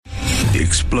The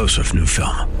explosive new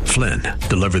film, Flynn,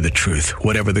 deliver the truth,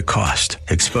 whatever the cost.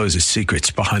 Exposes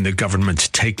secrets behind the government's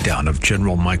takedown of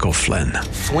General Michael Flynn.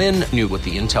 Flynn knew what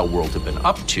the intel world had been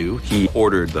up to. He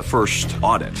ordered the first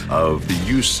audit of the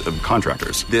use of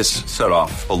contractors. This set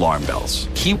off alarm bells.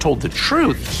 He told the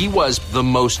truth. He was the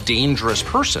most dangerous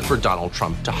person for Donald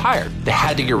Trump to hire. They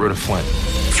had to get rid of Flynn.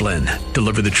 Flynn,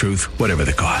 deliver the truth, whatever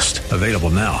the cost. Available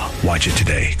now. Watch it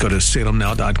today. Go to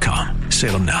salemnow.com.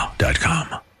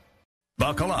 salemnow.com.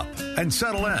 Buckle up and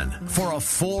settle in for a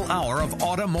full hour of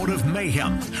automotive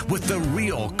mayhem with the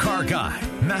real car guy,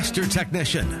 master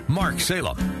technician, Mark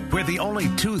Salem, where the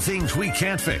only two things we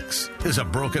can't fix is a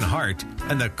broken heart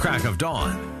and the crack of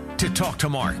dawn. To talk to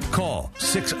Mark, call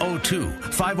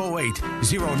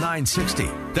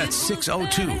 602-508-0960. That's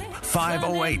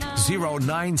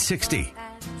 602-508-0960.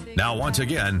 Now, once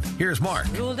again, here's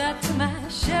Mark.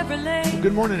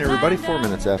 Good morning, everybody. 4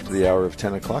 minutes after the hour of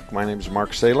 10 o'clock. My name is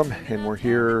Mark Salem, and we're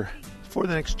here for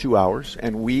the next 2 hours.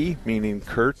 And we, meaning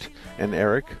Kurt and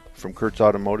Eric from Kurt's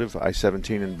Automotive,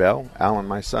 I-17 in Bell, Alan,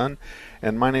 my son.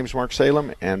 And my name's Mark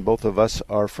Salem, and both of us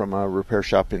are from a repair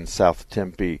shop in South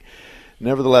Tempe.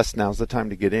 Nevertheless, now's the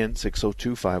time to get in,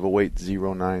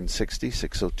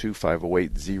 602-508-0960,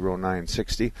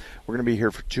 602-508-0960. We're going to be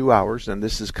here for 2 hours, and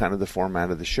this is kind of the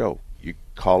format of the show. You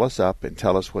call us up and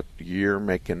tell us what year,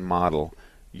 make, and model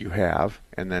you have,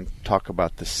 and then talk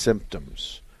about the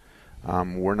symptoms.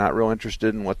 We're not real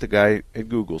interested in what the guy at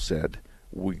Google said.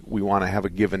 We want to have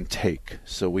a give and take.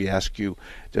 So we ask you,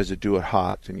 does it do it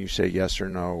hot? And you say yes or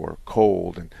no, or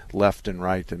cold, and left and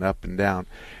right, and up and down.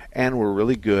 And we're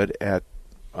really good at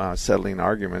settling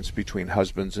arguments between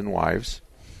husbands and wives.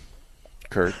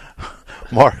 Kurt?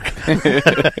 Mark. You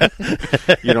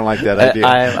don't like that idea?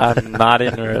 I'm not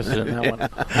interested in that one.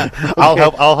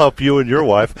 I'll help you and your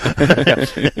wife.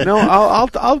 No,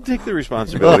 I'll take the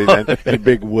responsibility then, you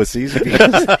big wussies.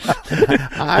 Because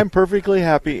I'm perfectly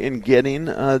happy in getting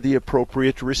the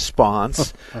appropriate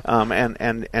response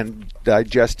and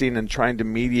digesting and trying to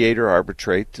mediate or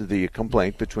arbitrate the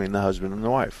complaint between the husband and the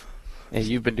wife. And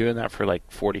you've been doing that for like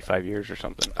 45 years or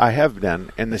something. I have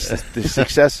done, and the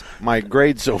success, my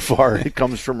grade so far, it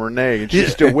comes from Renee, and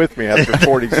she's still with me after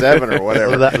 47 or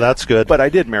whatever. That's good. But I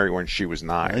did marry when she was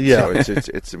 9, yeah. So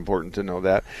it's important to know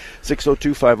that.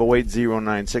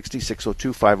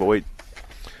 602-508-0960,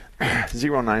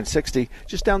 602-508-0960.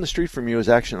 Just down the street from you is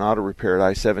Action Auto Repair at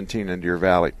I-17 in Deer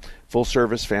Valley.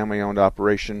 Full-service, family-owned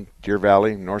operation, Deer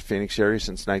Valley, North Phoenix area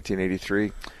since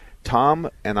 1983. Tom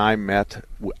and I met,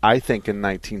 I think, in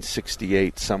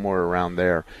 1968, somewhere around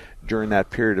there, during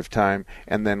that period of time,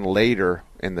 and then later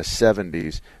in the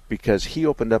 70s, because he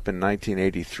opened up in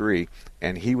 1983,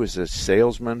 and he was a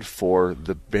salesman for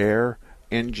the Bear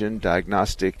Engine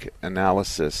Diagnostic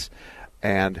Analysis,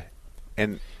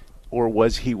 or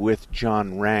was he with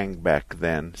John Rang back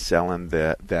then, selling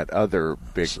that other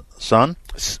big... Sun?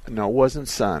 No, it wasn't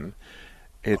Sun.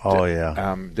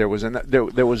 There was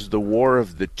the war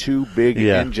of the two big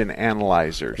engine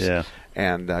analyzers,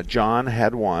 and John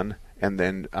had one, and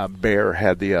then Bear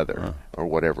had the other, or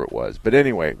whatever it was. But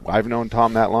anyway, I've known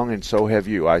Tom that long, and so have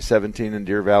you. I-17 in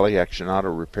Deer Valley, Action Auto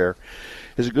Repair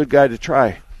is a good guy to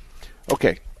try.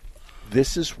 Okay,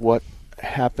 this is what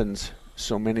happens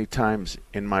so many times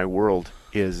in my world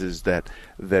is that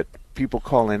people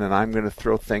call in, and I'm going to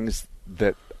throw things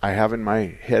that I have in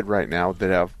my head right now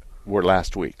that were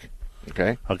last week,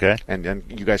 okay? Okay. And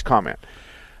you guys comment.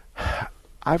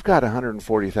 I've got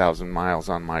 140,000 miles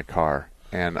on my car,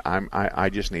 and I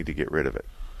just need to get rid of it.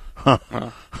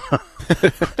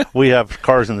 We have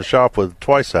cars in the shop with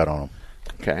twice that on them.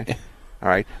 Okay. All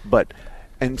right.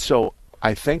 And so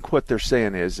I think what they're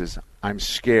saying is I'm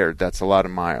scared. That's a lot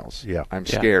of miles. Yeah. I'm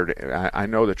scared. I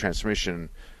know the transmission.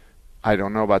 I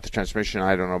don't know about the transmission.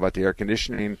 I don't know about the air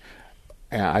conditioning.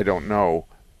 I don't know.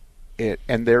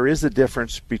 And there is a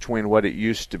difference between what it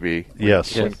used to be.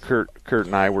 When Kurt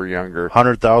and I were younger.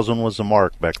 100,000 was the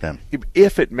mark back then.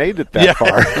 If it made it that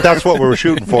far. That's what we were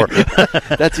shooting for.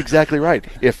 That's exactly right.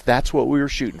 If that's what we were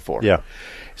shooting for. Yeah.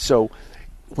 So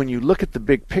when you look at the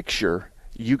big picture,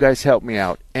 you guys help me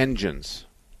out. Engines.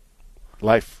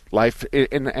 Life,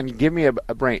 and give me a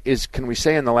brain. Can we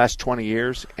say in the last 20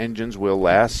 years, engines will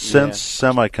last? Since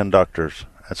semiconductors,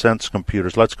 since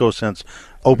computers. Let's go since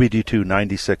OBD2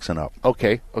 96 and up.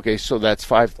 Okay, so that's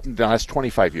the last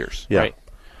 25 years. Yeah.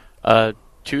 Right.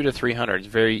 200 to 300 is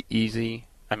very easy.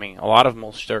 I mean, a lot of them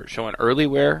will start showing early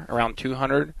wear around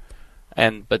 200,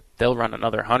 but they'll run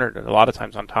another 100 a lot of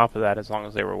times on top of that as long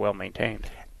as they were well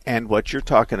maintained. And what you're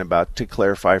talking about, to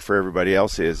clarify for everybody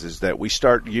else, is that we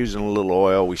start using a little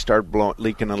oil, we start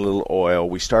leaking a little oil,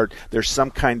 there's some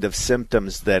kind of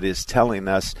symptoms that is telling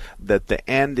us that the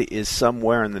end is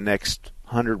somewhere in the next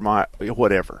 100 miles,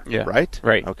 whatever, right?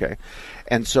 Right. Okay.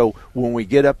 And so when we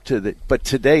get up to but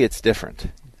today it's different.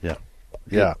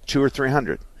 Yeah. 200 or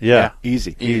 300. Yeah.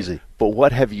 Easy. But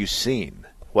what have you seen?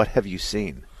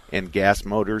 In gas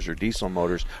motors or diesel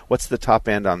motors? What's the top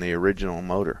end on the original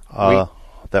motor?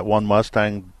 That one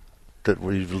Mustang that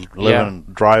we live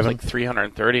and driving. It was like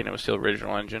 330, and it was still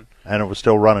original engine. And it was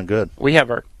still running good. We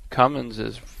have our Cummins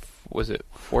was it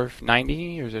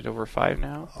 490 or is it over 5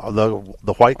 now?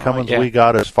 The white Cummins we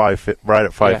got is right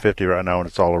at 550 right now, and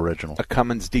it's all original. A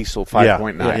Cummins diesel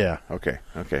 5.9. Yeah. Okay.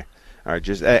 All right.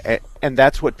 Just and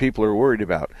that's what people are worried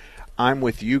about. I'm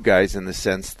with you guys in the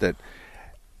sense that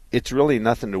it's really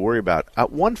nothing to worry about.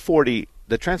 At 140,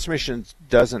 the transmission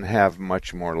doesn't have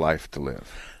much more life to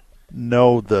live.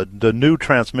 No, the new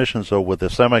transmissions, though, with the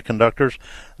semiconductors,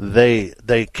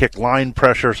 they kick line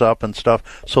pressures up and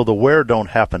stuff, so the wear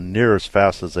don't happen near as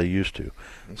fast as they used to.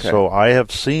 Okay. So I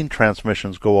have seen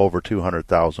transmissions go over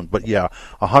 200,000, but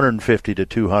 150 to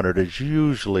 200 is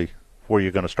usually where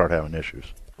you're going to start having issues.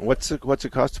 What's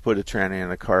it cost to put a tranny in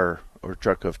a car or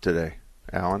truck of today,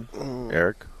 Alan,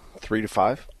 Eric? 3 to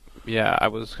 5. Yeah, I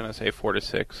was going to say 4 to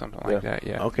 6, something like that.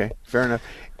 Yeah. Okay, fair enough.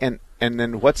 And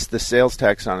then what's the sales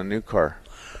tax on a new car?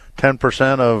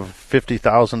 10% of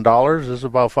 $50,000 is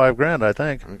about $5,000, I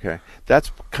think. Okay,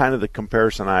 that's kind of the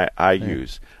comparison I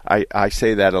use. I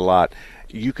say that a lot.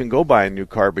 You can go buy a new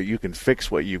car, but you can fix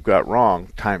what you've got wrong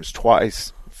times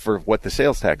twice for what the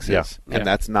sales tax is, and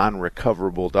that's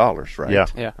non-recoverable dollars, right?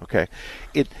 Yeah. Okay.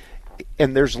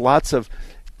 And there's lots of.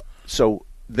 So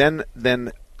then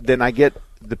I get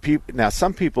the people. Now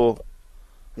some people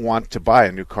want to buy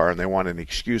a new car and they want an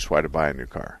excuse why to buy a new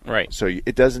car. Right. So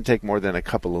it doesn't take more than a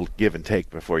couple of give and take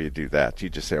before you do that. You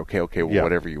just say, okay,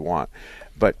 whatever you want.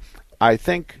 But I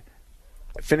think,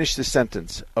 finish the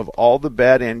sentence, of all the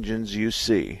bad engines you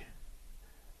see,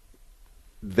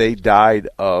 they died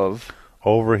of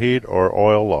overheat or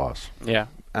oil loss. Yeah.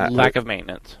 Lack of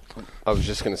maintenance. I was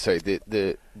just going to say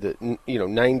the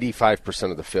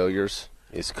 95% of the failures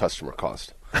is customer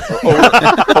cost.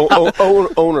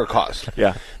 Owner cost.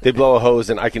 Yeah. They blow a hose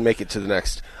and I can make it to the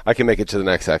next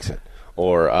exit.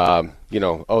 Or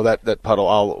that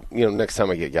puddle, next time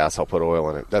I get gas I'll put oil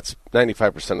in it. That's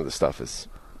 95% of the stuff is.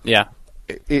 Yeah.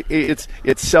 It's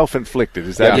self-inflicted.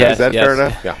 Is that fair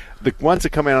enough? Yeah. The ones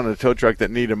that come in on a tow truck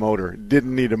that need a motor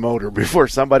didn't need a motor before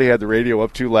somebody had the radio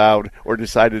up too loud or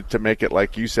decided to make it,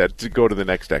 like you said, to go to the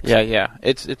next exit. Yeah.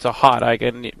 It's a hot. I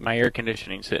get my air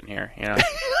conditioning sitting here. Yeah.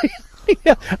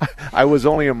 I was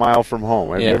only a mile from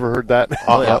home. Have you ever heard that?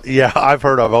 I've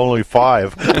heard of only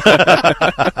 5.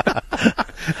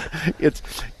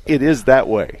 It is that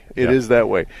way. It is that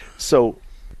way. So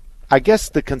I guess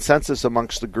the consensus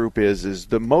amongst the group is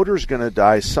the motor's going to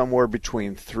die somewhere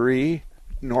between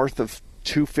north of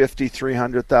 250,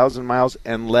 300,000 miles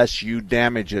unless you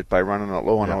damage it by running it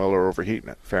low on oil or overheating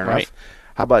it. Fair enough? Right.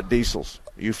 How about diesels?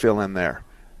 You fill in there.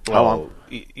 How long?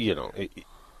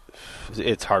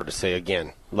 It's hard to say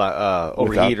again.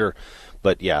 Overheater.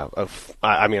 But I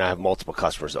have multiple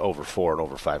customers over 4 and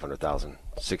over 500,000,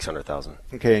 600,000.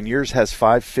 Okay, and yours has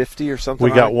 550 or something.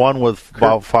 We got one with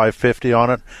about 550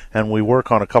 on it, and we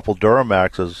work on a couple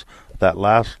Duramaxes. That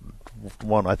last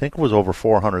one, I think, was over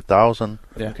 400,000.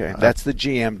 Yeah. Okay, that's the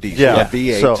GM diesel. Yeah,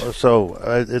 V8. So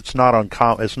it's not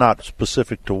uncommon. It's not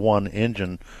specific to one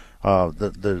engine.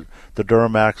 The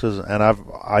Duramaxes, and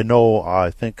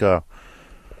I think.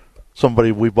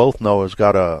 Somebody we both know has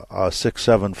got a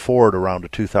 6.7 Ford around a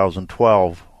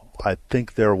 2012. I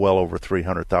think they're well over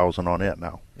 300,000 on it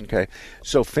now. Okay,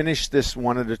 so finish this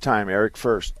one at a time. Eric,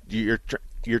 first, your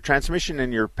transmission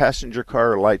in your passenger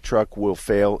car or light truck will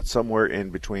fail somewhere in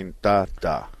between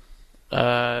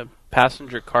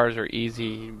Passenger cars are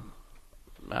easy,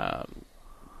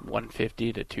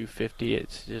 150 to 250.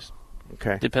 It's just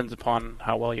depends upon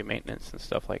how well you maintenance and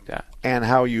stuff like that. And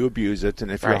how you abuse it. And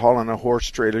if you're hauling a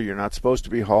horse trailer, you're not supposed to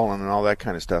be hauling and all that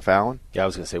kind of stuff. Alan? Yeah, I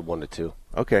was going to say 1 to 2.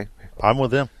 Okay. I'm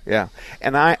with him. Yeah.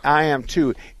 And I am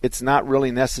too. It's not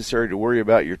really necessary to worry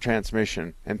about your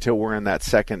transmission until we're in that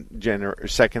second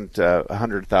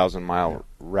 100,000 mile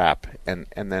wrap, and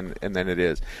then it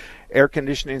is. Air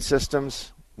conditioning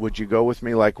systems, would you go with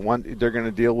me like they're going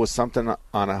to deal with something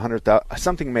on 100,000,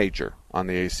 something major on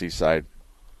the AC side?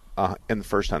 In the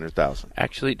first 100,000.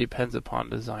 Actually, it depends upon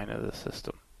design of the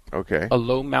system. Okay. A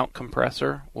low mount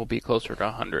compressor will be closer to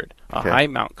 100. A high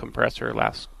mount compressor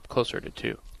lasts closer to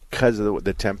 2. Because of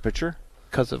the temperature?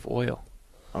 Because of oil.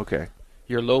 Okay.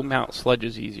 Your low mount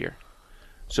sludges easier.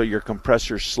 So your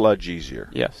compressors sludge easier.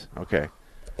 Yes. Okay.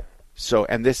 So,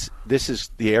 and this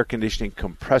is the air conditioning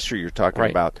compressor you're talking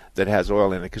about that has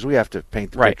oil in it, because we have to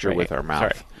paint the picture with our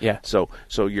mouth. Sorry. Yeah. So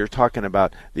you're talking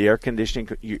about the air conditioning.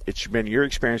 It's been your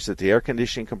experience that the air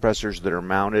conditioning compressors that are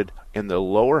mounted in the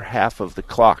lower half of the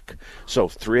clock, so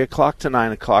 3 o'clock to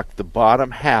 9 o'clock, the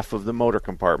bottom half of the motor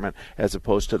compartment, as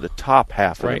opposed to the top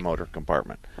half of the motor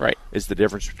compartment, is the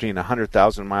difference between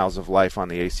 100,000 miles of life on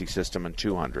the AC system and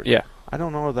 200. Yeah. I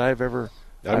don't know that I've never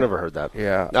heard that.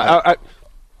 Yeah.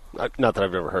 Not that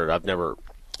I've never heard. I've never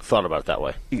thought about it that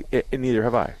way. Neither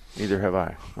have I.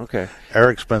 Okay.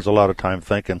 Eric spends a lot of time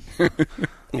thinking.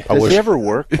 Does he ever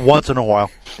work? Once in a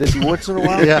while. Does he once in a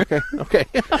while? Yeah. Okay.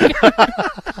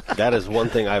 That is one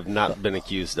thing I've not been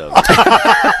accused of.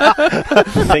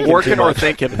 Working or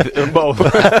thinking? Both.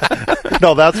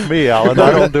 No, that's me, Alan.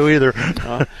 I don't do either.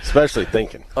 Especially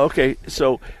thinking. Okay,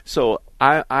 so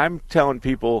I'm telling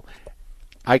people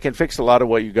I can fix a lot of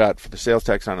what you got for the sales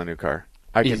tax on a new car.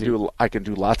 I can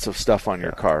do lots of stuff on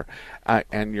your car,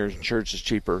 and your insurance is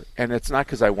cheaper. And it's not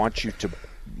because I want you to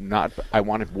I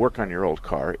want to work on your old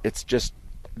car. It's just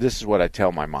this is what I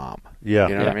tell my mom. Yeah,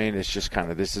 you know what I mean. It's just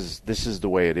kind of this is the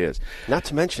way it is. Not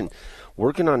to mention,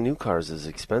 working on new cars is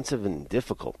expensive and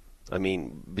difficult. I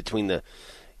mean, between the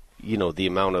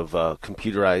amount of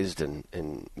computerized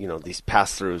and these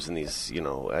pass-throughs and these, they're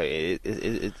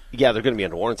going to be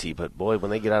under warranty, but boy,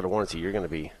 when they get out of warranty, you're going to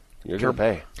pay.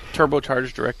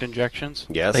 Turbocharged direct injections.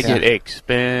 Yes. They get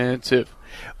expensive.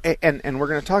 And we're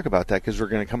going to talk about that because we're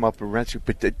going to come up with,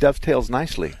 but it dovetails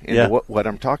nicely into what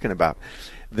I'm talking about.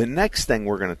 The next thing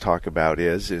we're going to talk about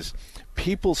is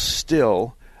people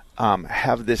still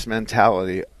have this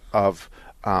mentality of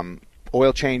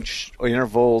oil change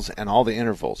intervals and all the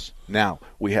intervals. Now,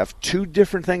 we have two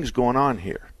different things going on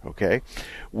here, okay?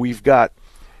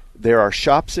 There are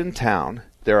shops in town,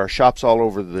 there are shops all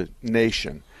over the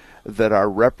nation that are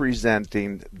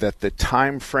representing that the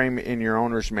time frame in your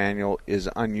owner's manual is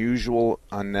unusual,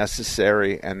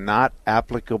 unnecessary, and not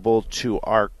applicable to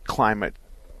our climate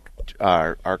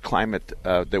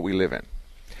that we live in.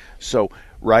 So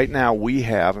right now we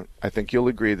have, I think you'll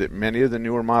agree that many of the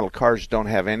newer model cars don't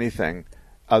have anything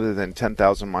other than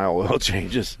 10,000 mile oil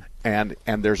changes, and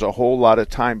there's a whole lot of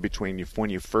time between when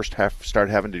you first start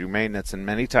having to do maintenance, and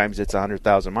many times it's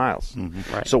 100,000 miles.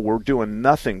 Mm-hmm. Right. So we're doing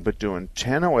nothing but doing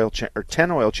 10 oil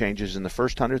changes in the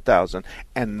first 100,000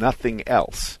 and nothing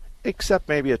else except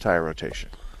maybe a tire rotation.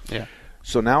 Yeah.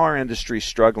 So now our industry's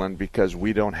struggling because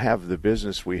we don't have the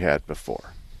business we had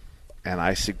before. And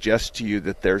I suggest to you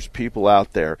that there's people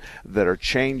out there that are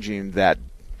changing that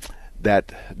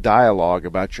dialogue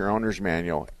about your owner's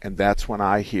manual, and that's when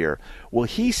I hear, well,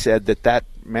 he said that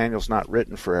manual's not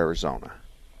written for Arizona.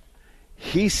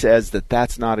 He says that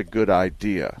that's not a good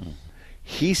idea.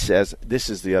 He says, this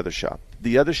is the other shop.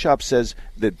 The other shop says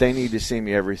that they need to see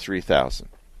me every 3,000.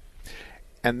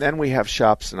 And then we have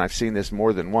shops, and I've seen this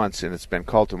more than once, and it's been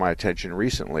called to my attention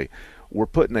recently. We're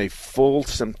putting a full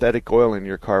synthetic oil in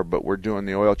your car, but we're doing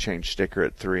the oil change sticker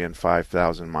at 3,000 and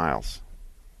 5,000 miles.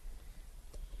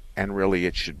 And really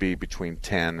it should be between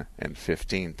 10 and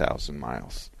 15,000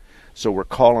 miles. So we're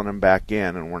calling them back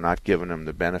in, and we're not giving them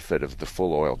the benefit of the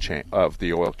full oil of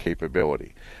the oil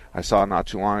capability. I saw not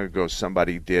too long ago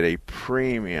somebody did a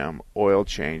premium oil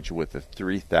change with a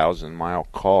 3,000 mile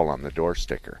call on the door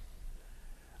sticker.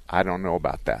 I don't know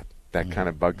about that. That kind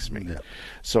of bugs me. Yeah.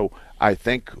 So I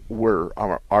think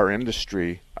our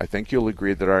industry, I think you'll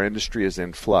agree that our industry is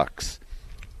in flux.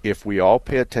 If we all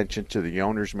pay attention to the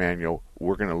owner's manual,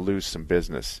 we're going to lose some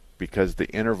business because the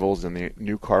intervals in the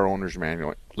new car owner's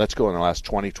manual, let's go in the last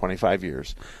 20, 25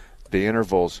 years, the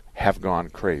intervals have gone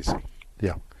crazy.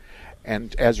 Yeah.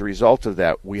 And as a result of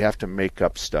that, we have to make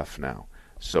up stuff now.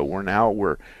 So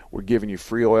we're giving you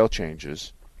free oil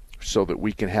changes so that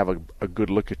we can have a good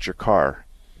look at your car,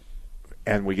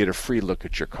 and we get a free look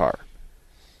at your car.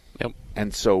 Yep.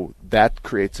 And so that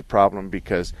creates a problem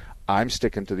because I'm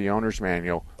sticking to the owner's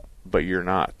manual, but you're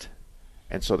not.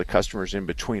 And so the customer's in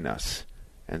between us.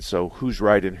 And so who's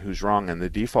right and who's wrong? And the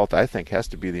default, I think, has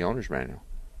to be the owner's manual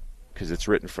because it's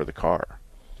written for the car.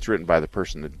 It's written by the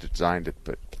person that designed it.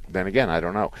 But then again, I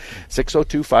don't know.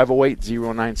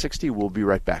 602-508-0960. We'll be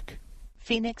right back.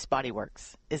 Phoenix Body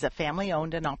Works is a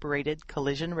family-owned and operated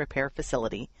collision repair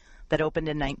facility that opened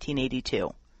in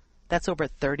 1982. That's over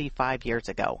 35 years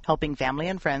ago, helping family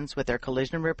and friends with their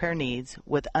collision repair needs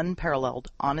with unparalleled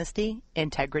honesty,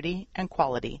 integrity, and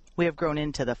quality. We have grown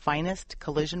into the finest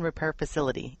collision repair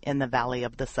facility in the Valley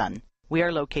of the Sun. We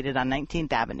are located on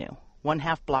 19th Avenue,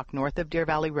 1/2 block north of Deer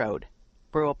Valley Road.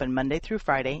 We're open Monday through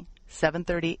Friday,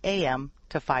 7:30 a.m.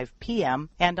 to 5 p.m.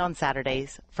 and on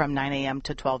Saturdays from 9 a.m.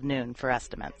 to 12 noon for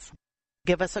estimates.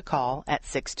 Give us a call at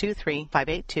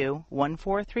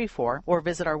 623-582-1434 or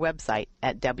visit our website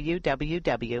at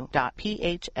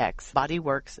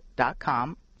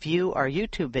www.phxbodyworks.com, view our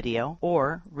YouTube video,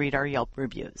 or read our Yelp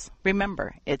reviews.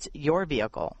 Remember, it's your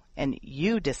vehicle, and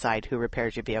you decide who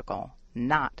repairs your vehicle,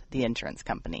 not the insurance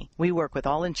company. We work with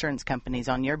all insurance companies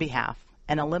on your behalf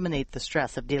and eliminate the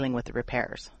stress of dealing with the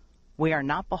repairs. We are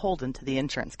not beholden to the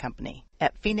insurance company.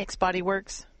 At Phoenix Body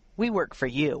Works, we work for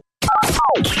you.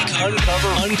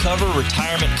 Uncover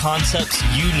retirement concepts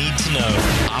you need to know.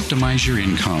 Optimize your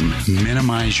income,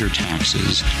 minimize your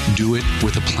taxes, do it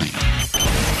with a plan.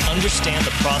 Understand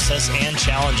the process and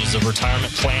challenges of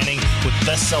retirement planning with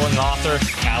best-selling author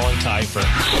Alan Kiefer.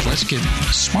 Let's get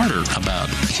smarter about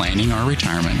planning our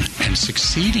retirement and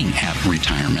succeeding at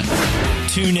retirement.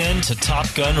 Tune in to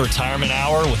Top Gun Retirement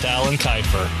Hour with Alan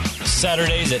Kiefer.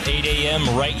 Saturdays at 8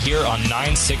 a.m. right here on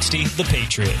 960 The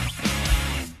Patriot.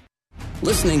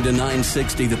 Listening to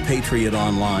 960 The Patriot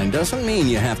Online doesn't mean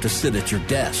you have to sit at your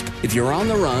desk. If you're on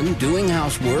the run, doing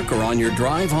housework, or on your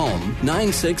drive home,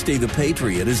 960 The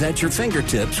Patriot is at your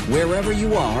fingertips wherever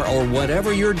you are or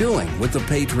whatever you're doing with the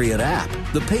Patriot app.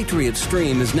 The Patriot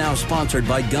Stream is now sponsored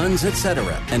by Guns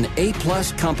Etc., an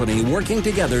A-plus company working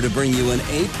together to bring you an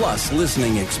A-plus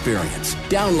listening experience.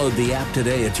 Download the app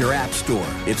today at your app store.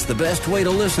 It's the best way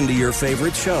to listen to your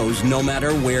favorite shows no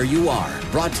matter where you are.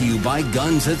 Brought to you by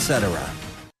Guns Etc.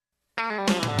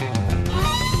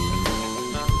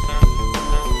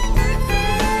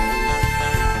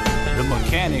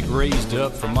 Mechanic raised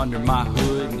up from under my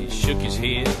hood and he shook his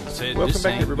head and said, welcome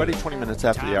back, everybody. 20 minutes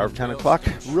after the hour of 10 o'clock.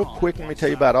 Real quick, let me tell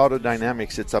you about Auto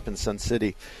Dynamics. It's up in Sun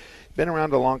City. Been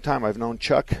around a long time. I've known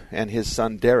Chuck and his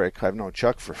son Derek. I've known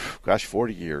Chuck for,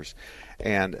 40 years.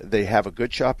 And they have a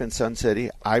good shop in Sun City.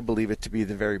 I believe it to be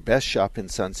the very best shop in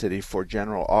Sun City for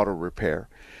general auto repair.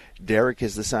 Derek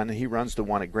is the son. He runs the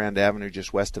one at Grand Avenue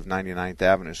just west of 99th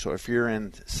Avenue. So if you're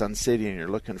in Sun City and you're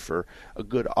looking for a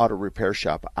good auto repair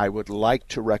shop, I would like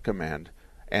to recommend,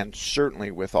 and certainly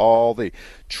with all the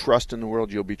trust in the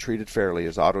world you'll be treated fairly,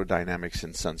 is Auto Dynamics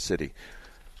in Sun City.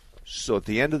 So at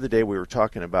the end of the day, we were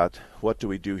talking about what do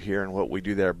we do here and what we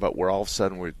do there, but we're all of a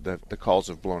sudden the calls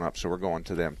have blown up, so we're going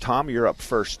to them. Tom, you're up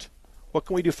first. What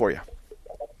can we do for you?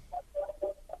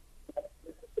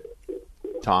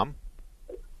 Tom?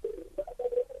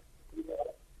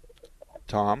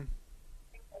 Tom,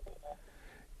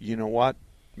 you know what?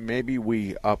 Maybe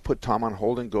we put Tom on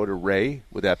hold and go to Ray.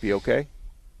 Would that be okay?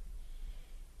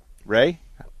 Ray?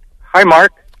 Hi,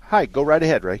 Mark. Hi, go right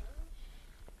ahead, Ray.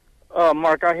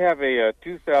 Mark, I have a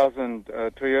 2000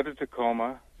 Toyota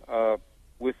Tacoma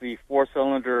with the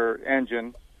four-cylinder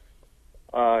engine.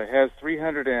 It has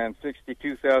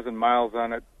 362,000 miles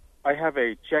on it. I have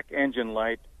a check engine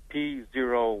light,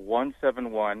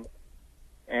 P0171.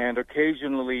 And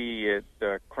occasionally it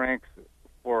cranks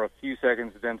for a few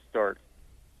seconds, then starts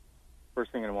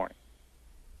first thing in the morning.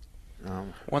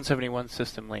 171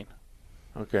 system lean.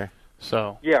 Okay.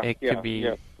 So it could be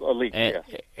a leak.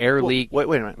 Air leak. Wait a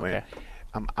minute. Okay.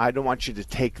 I don't want you to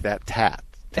take that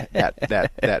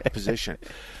that position.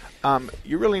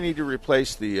 You really need to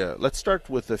replace the. Let's start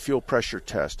with the fuel pressure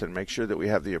test and make sure that we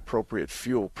have the appropriate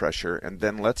fuel pressure, and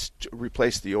then let's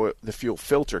replace the fuel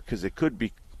filter because it could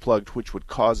be plugged, which would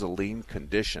cause a lean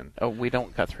condition. Oh, we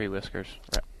don't got three whiskers.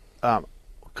 Right.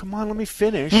 Come on, let me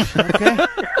finish. Okay,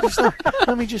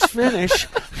 let me just finish.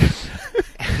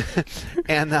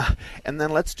 and then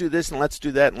let's do this and let's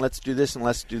do that and let's do this and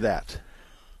let's do that.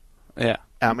 Yeah,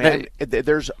 I mean,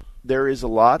 there is a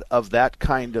lot of that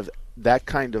kind of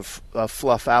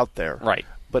fluff out there. Right.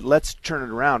 But let's turn it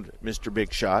around, Mr.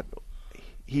 Big Shot.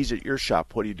 He's at your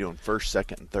shop. What are you doing first,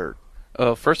 second, and third?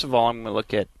 First of all, I'm going to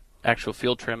look at actual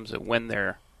fuel trims at when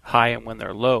they're high and when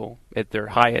they're low. If they're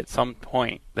high at some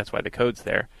point, that's why the code's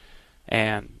there.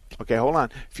 And okay, hold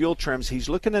on. Fuel trims, he's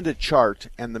looking at a chart,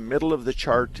 and the middle of the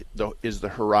chart is the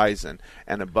horizon.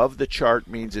 And above the chart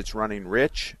means it's running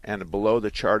rich, and below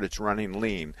the chart it's running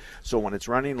lean. So when it's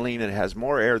running lean, it has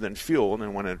more air than fuel,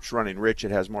 and when it's running rich, it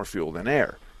has more fuel than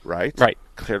air. Right? Right.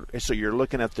 So you're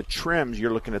looking at the trims,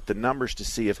 you're looking at the numbers to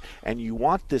see if, and you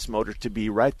want this motor to be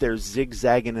right there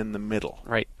zigzagging in the middle.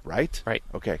 Right. Right? Right.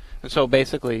 Okay. And so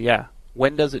basically, yeah,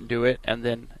 when does it do it, and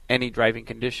then any driving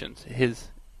conditions. His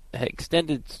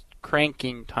extended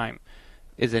cranking time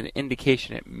is an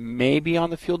indication it may be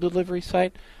on the fuel delivery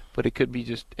side, but it could be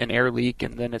just an air leak,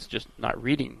 and then it's just not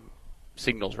reading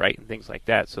signals right and things like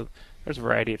that. So there's a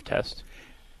variety of tests.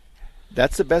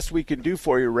 That's the best we can do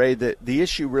for you, Ray. The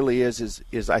issue really is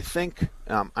I think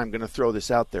I'm going to throw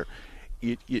this out there.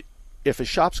 If a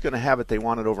shop's going to have it, they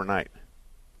want it overnight.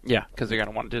 Yeah, because they're going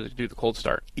to want to do the cold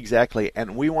start. Exactly,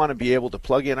 and we want to be able to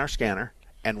plug in our scanner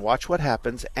and watch what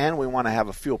happens, and we want to have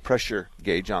a fuel pressure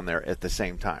gauge on there at the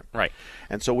same time. Right.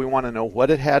 And so we want to know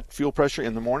what it had fuel pressure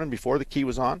in the morning before the key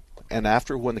was on, and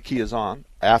after when the key is on,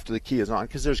 after the key is on,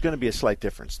 because there's going to be a slight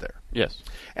difference there. Yes.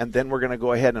 And then we're going to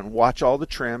go ahead and watch all the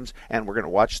trims, and we're going to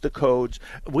watch the codes.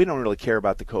 We don't really care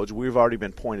about the codes. We've already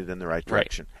been pointed in the right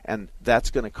direction. Right. And that's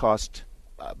going to cost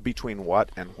between what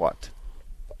and what?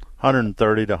 $130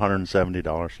 to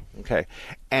 $170. Okay.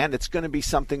 And it's going to be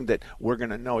something that we're going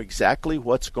to know exactly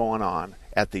what's going on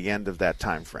at the end of that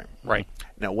time frame. Right.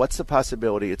 Now, what's the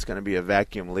possibility it's going to be a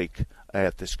vacuum leak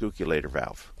at the scooculator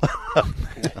valve?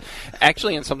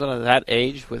 Actually, in something of that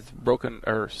age with broken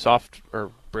or soft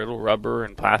or brittle rubber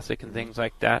and plastic and things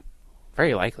like that,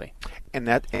 very likely. And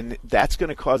that's going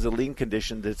to cause a lean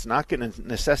condition that's not going to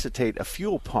necessitate a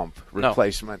fuel pump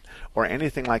replacement or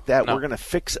anything like that. No. We're going to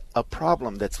fix a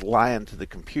problem that's lying to the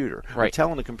computer. Right. We're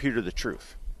telling the computer the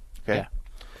truth. Okay. Yeah.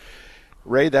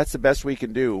 Ray, that's the best we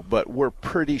can do, but we're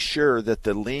pretty sure that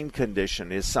the lean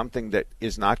condition is something that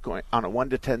is not going, on a 1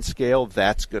 to 10 scale,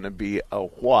 that's going to be a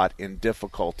what in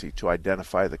difficulty to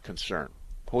identify the concern.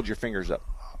 Hold your fingers up.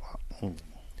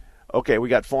 Okay, we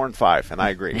got 4 and 5, and I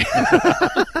agree.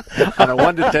 On a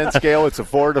 1 to 10 scale, it's a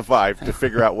 4 to 5 to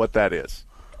figure out what that is.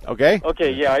 Okay?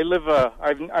 Okay, yeah, I live,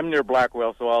 I'm near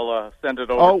Blackwell, so I'll send it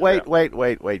over. Oh, wait.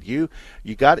 You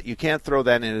got it. You can't throw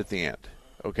that in at the end.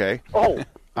 Okay? Oh.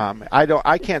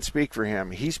 I can't speak for him.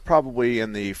 He's probably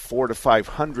in the $400 to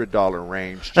 $500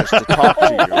 range just to talk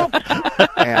to you.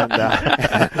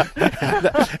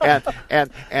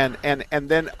 And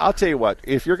then I'll tell you what.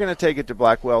 If you're going to take it to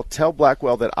Blackwell, tell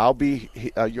Blackwell that I'll be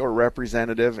your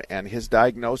representative, and his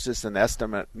diagnosis and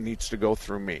estimate needs to go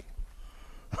through me.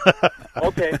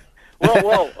 Okay.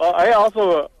 Well. I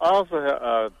also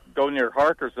go near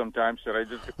Harker sometimes. Should I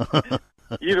just?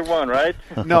 Either one, right?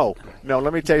 No.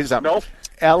 Let me tell you something. Nope.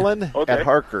 Ellen at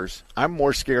Harker's, I'm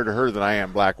more scared of her than I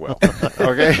am Blackwell.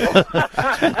 Okay?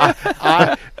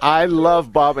 I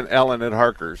love Bob and Ellen at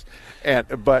Harker's.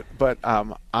 But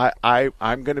I'm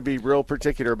going to be real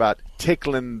particular about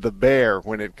tickling the bear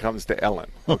when it comes to Ellen.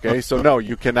 Okay? So, no,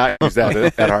 you cannot use that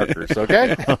at Harker's.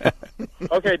 Okay?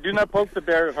 Okay, do not poke the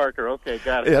bear at Harker. Okay,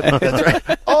 got it. Yeah, that's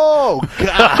right. Oh,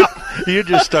 God. You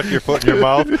just stuck your foot in your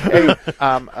mouth. Hey,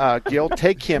 Gil,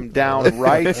 take him down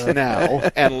right now,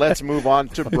 and let's move on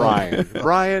to Brian.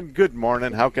 Brian, good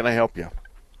morning. How can I help you?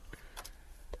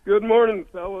 Good morning,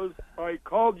 fellas. I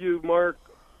called you, Mark,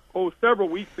 several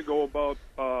weeks ago about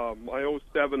my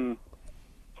 07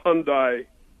 Hyundai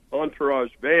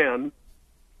Entourage van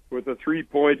with a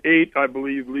 3.8, I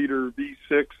believe, liter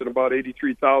V6 and about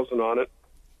 83,000 on it.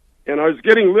 And I was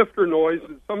getting lifter noise,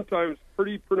 and sometimes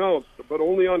pretty pronounced, but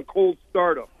only on cold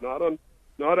startup,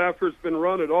 not after it's been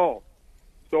run at all.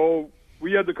 So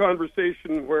we had the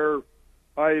conversation where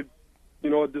I,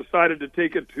 decided to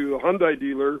take it to a Hyundai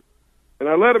dealer, and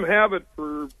I let them have it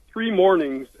for 3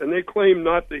 mornings, and they claim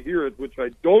not to hear it, which I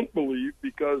don't believe,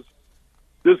 because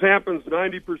this happens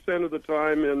 90% of the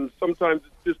time, and sometimes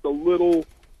it's just a little,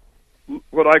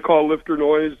 what I call lifter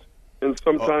noise, and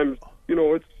sometimes,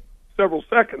 it's several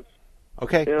seconds.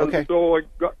 Okay. So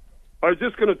I was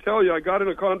just going to tell you, I got in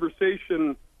a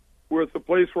conversation with a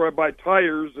place where I buy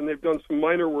tires, and they've done some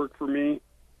minor work for me.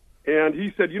 And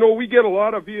he said, we get a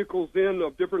lot of vehicles in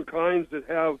of different kinds that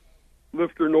have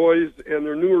lifter noise, and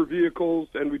they're newer vehicles.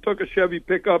 And we took a Chevy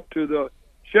pickup to the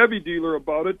Chevy dealer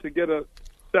about it to get a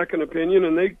second opinion,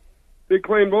 and they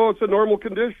claimed, it's a normal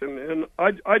condition. And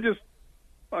I just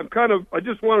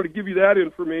wanted to give you that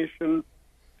information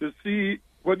to see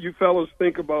what you fellows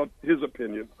think about his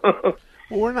opinion. Well,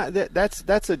 we're not.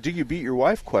 That's a do you beat your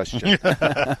wife question.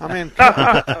 I mean,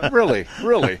 really,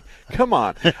 come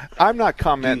on. I'm not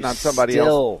commenting on somebody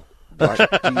else. Do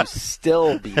you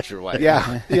still beat your wife?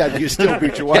 Yeah. Do you still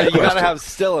beat your wife? Yeah, you got to have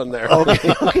still in there. Okay.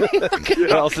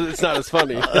 Or else it's not as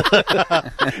funny.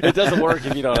 It doesn't work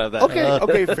if you don't have that.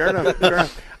 Okay, fair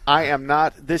enough. I am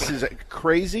not. This is a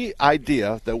crazy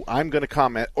idea that I'm going to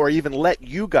comment or even let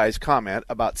you guys comment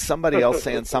about somebody else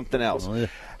saying something else. Oh, yeah.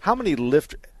 How many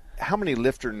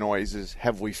lifter noises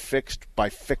have we fixed by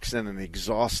fixing an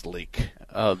exhaust leak?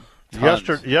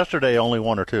 Yesterday, only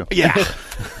 1 or 2.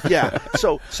 Yeah.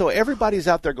 So everybody's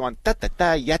out there going da da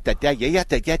da yata da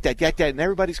yata yata yata, and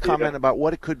everybody's commenting about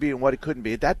what it could be and what it couldn't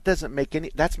be. That doesn't make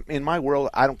any. That's in my world.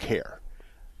 I don't care.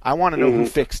 I want to know who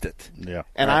fixed it. Yeah.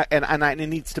 And right. It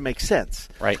needs to make sense.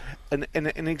 Right. An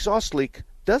exhaust leak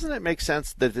doesn't it make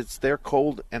sense that it's there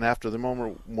cold and after the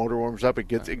motor warms up,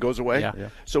 it goes away? Yeah.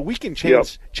 So we can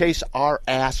chase our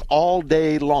ass all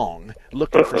day long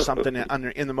looking for something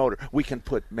in the motor. We can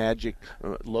put magic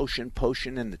lotion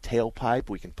potion in the tailpipe.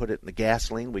 We can put it in the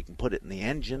gasoline. We can put it in the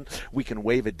engine. We can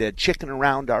wave a dead chicken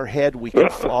around our head. We can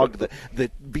flog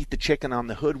beat the chicken on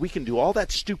the hood. We can do all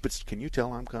that stupid. Can you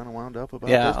tell I'm kind of wound up about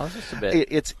this? Yeah, just a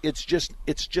bit.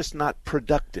 It's just not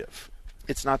productive.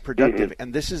 It's not productive,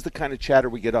 and this is the kind of chatter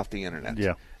we get off the internet.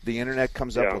 Yeah. The internet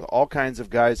comes up with all kinds of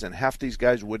guys, and half these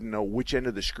guys wouldn't know which end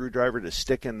of the screwdriver to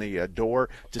stick in the door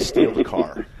to steal the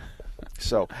car.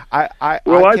 So I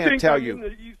can't tell you. I'm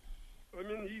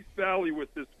in the East Valley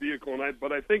with this vehicle,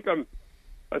 but I think I'm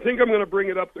going to bring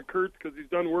it up to Kurt because he's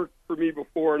done work for me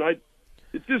before, and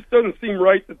it just doesn't seem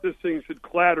right that this thing should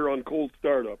clatter on cold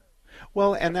startup.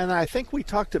 Well, and then I think we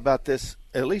talked about this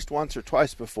at least once or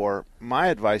twice before. My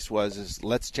advice was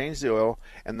let's change the oil,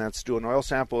 and let's do an oil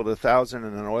sample at 1,000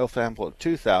 and an oil sample at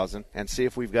 2,000 and see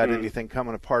if we've got anything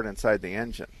coming apart inside the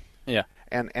engine. Yeah.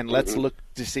 And let's look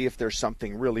to see if there's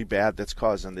something really bad that's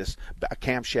causing this, a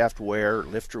camshaft wear,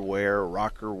 lifter wear,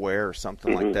 rocker wear, or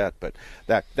something like that. But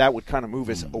that would kind of move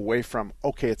us away from,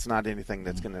 okay, it's not anything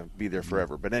that's going to be there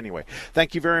forever. But anyway,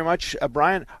 thank you very much,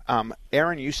 Brian.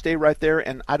 Aaron, you stay right there.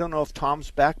 And I don't know if Tom's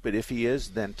back, but if he is,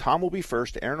 then Tom will be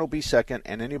first, Aaron will be second,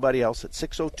 and anybody else at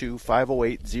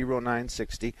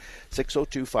 602-508-0960,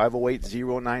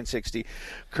 602-508-0960.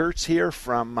 Kurt's here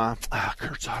from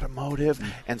Kurt's Automotive,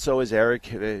 and so is Eric.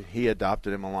 He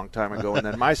adopted him a long time ago. And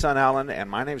then my son Alan, and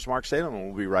my name's Mark Salem, and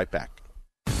we'll be right back.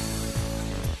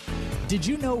 Did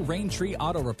you know Raintree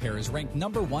Auto Repair is ranked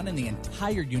 #1 in the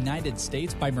entire United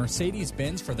States by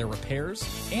Mercedes-Benz for their repairs?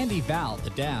 Andy Val, the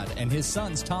dad, and his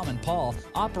sons Tom and Paul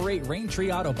operate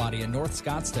Raintree Auto Body in North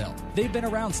Scottsdale. They've been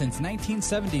around since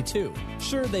 1972.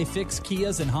 Sure, they fix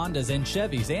Kias and Hondas and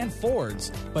Chevys and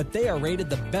Fords, but they are rated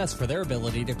the best for their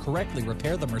ability to correctly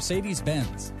repair the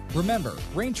Mercedes-Benz. Remember,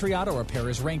 Raintree Auto Repair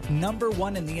is ranked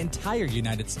 #1 in the entire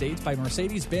United States by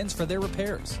Mercedes-Benz for their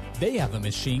repairs. They have a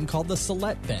machine called the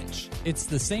Celette Bench. It's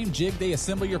the same jig they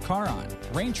assemble your car on.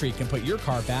 Raintree can put your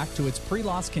car back to its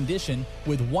pre-loss condition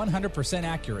with 100%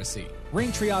 accuracy.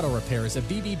 Raintree Auto Repair is a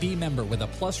BBB member with a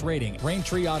plus rating.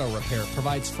 Raintree Auto Repair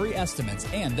provides free estimates,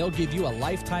 and they'll give you a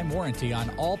lifetime warranty on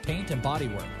all paint and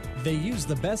bodywork. They use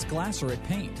the best Glasserit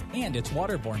paint, and it's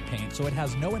waterborne paint, so it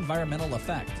has no environmental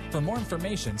effect. For more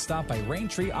information, stop by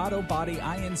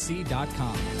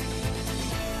RaintreeAutoBodyInc.com.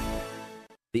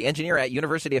 The engineer at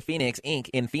University of Phoenix, Inc.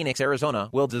 in Phoenix, Arizona,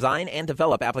 will design and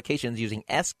develop applications using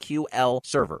SQL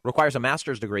Server. Requires a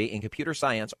master's degree in computer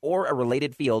science or a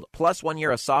related field, plus 1 year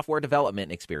of software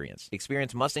development experience.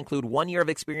 Experience must include 1 year of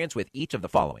experience with each of the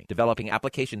following: developing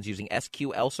applications using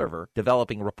SQL Server,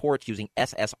 developing reports using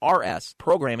SSRS,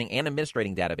 programming and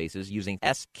administrating databases using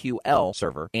SQL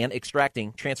Server, and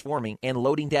extracting, transforming, and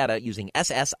loading data using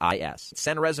SSIS.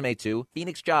 Send a resume to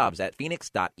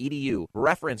phoenixjobs@phoenix.edu.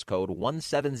 Reference code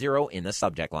 170 in the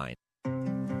subject line.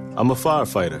 I'm a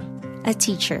firefighter. A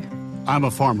teacher. I'm a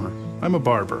farmer. I'm a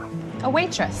barber. A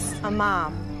waitress. A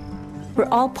mom. We're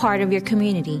all part of your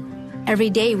community. Every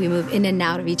day we move in and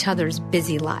out of each other's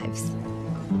busy lives.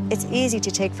 It's easy to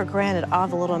take for granted all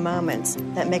the little moments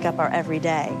that make up our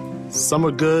everyday. Some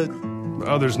are good,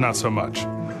 others not so much.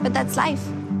 But that's life.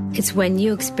 It's when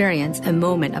you experience a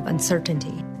moment of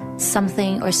uncertainty,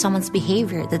 something or someone's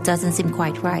behavior that doesn't seem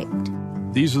quite right.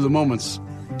 These are the moments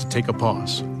to take a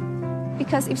pause.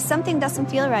 Because if something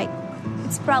doesn't feel right,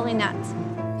 it's probably not.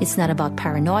 It's not about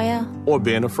paranoia or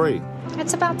being afraid.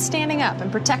 It's about standing up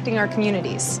and protecting our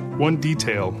communities. One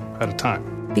detail at a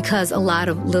time. Because a lot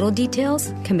of little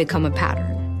details can become a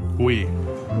pattern. We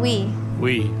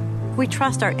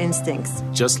trust our instincts.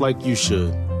 Just like you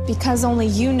should. Because only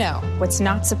you know what's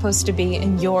not supposed to be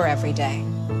in your everyday.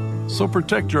 So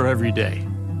protect your everyday.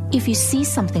 If you see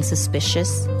something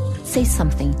suspicious, say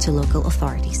something to local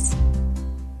authorities.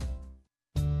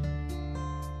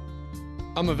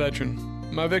 I'm a veteran.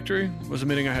 My victory was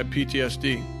admitting I had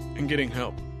PTSD and getting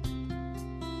help.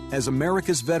 As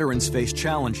America's veterans face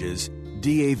challenges,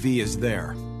 DAV is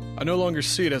there. I no longer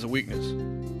see it as a weakness,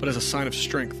 but as a sign of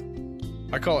strength.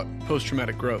 I call it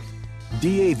post-traumatic growth.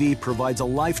 DAV provides a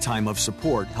lifetime of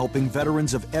support, helping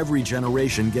veterans of every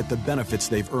generation get the benefits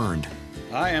they've earned.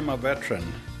 I am a veteran.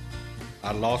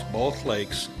 I lost both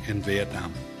legs in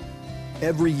Vietnam.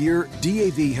 Every year,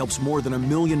 DAV helps more than 1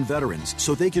 million veterans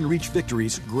so they can reach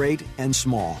victories great and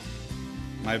small.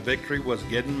 My victory was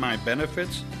getting my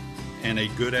benefits and a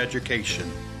good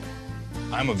education.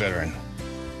 I'm a veteran.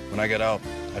 When I got out,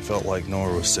 I felt like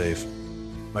nowhere was safe.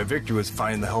 My victory was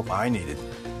finding the help I needed.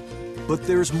 But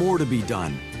there's more to be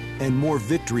done. and more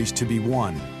victories to be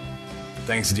won.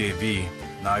 Thanks, DAV.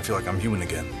 Now I feel like I'm human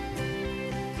again.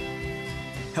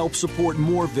 Help support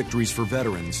more victories for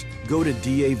veterans. Go to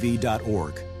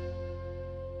DAV.org.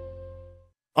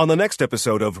 On the next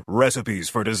episode of Recipes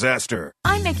for Disaster.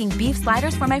 I'm making beef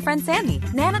sliders for my friend Sandy.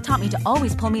 Nana taught me to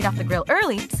always pull meat off the grill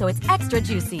early so it's extra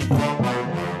juicy.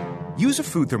 Use a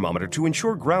food thermometer to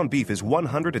ensure ground beef is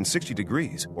 160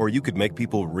 degrees, or you could make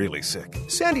people really sick.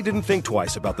 Sandy didn't think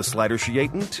twice about the slider she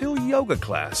ate until yoga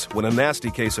class, when a nasty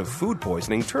case of food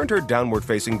poisoning turned her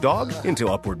downward-facing dog into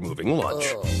upward-moving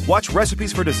lunch. Watch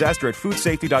Recipes for Disaster at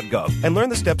foodsafety.gov and learn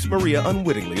the steps Maria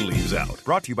unwittingly leaves out.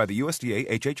 Brought to you by the USDA,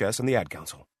 HHS, and the Ad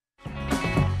Council.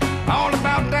 All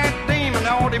about that demon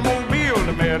automobile,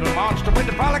 the metal monster with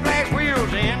the polyglass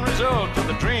wheels, the end result of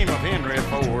the dream of Henry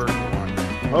Ford.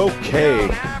 Okay,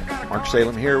 Mark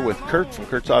Salem here with Kurt from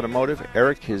Kurt's Automotive.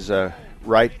 Eric, his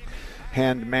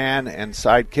right-hand man and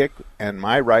sidekick, and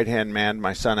my right-hand man,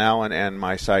 my son Alan, and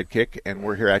my sidekick. And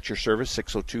we're here at your service,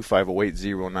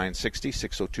 602-508-0960,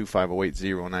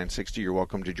 602-508-0960. You're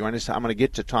welcome to join us. I'm going to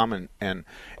get to Tom and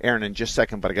Aaron in just a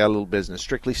second, but I got a little business.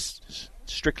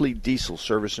 Strictly Diesel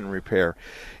Service and Repair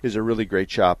is a really great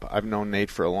shop. I've known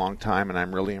Nate for a long time, and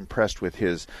I'm really impressed with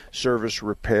his service,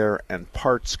 repair, and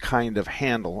parts kind of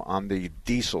handle on the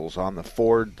diesels, on the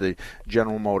Ford, the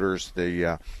General Motors,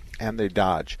 and the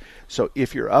Dodge. So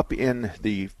if you're up in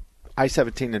the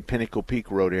I-17 and Pinnacle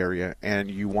Peak Road area and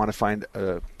you want to find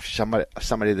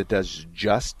somebody that does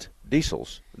just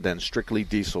diesels, then Strictly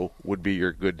Diesel would be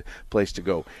your good place to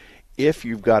go. If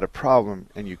you've got a problem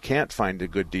and you can't find a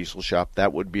good diesel shop,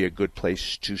 that would be a good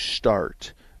place to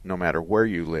start, no matter where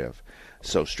you live.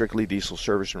 So Strictly Diesel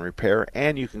Service and Repair,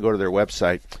 and you can go to their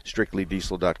website,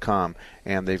 strictlydiesel.com,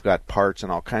 and they've got parts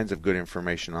and all kinds of good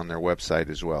information on their website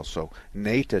as well. So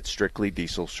Nate at Strictly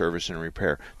Diesel Service and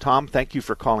Repair. Tom, thank you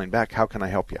for calling back. How can I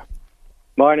help you?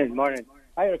 Morning.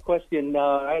 I had a question.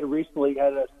 I recently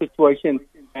had a situation,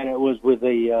 and it was with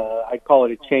I call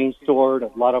it a chain store.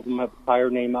 A lot of them have a tire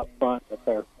name up front, but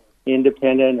they're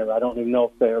independent, or I don't even know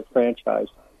if they're franchised.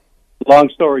 Long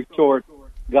story short,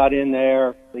 got in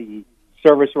there. The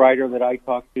service writer that I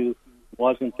talked to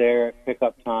wasn't there at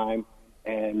pickup time,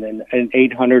 and then an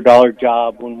 $800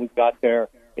 job. When we got there,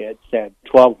 it said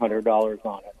 $1,200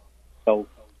 on it. So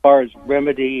as far as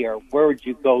remedy, or where would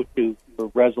you go to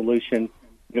for resolution?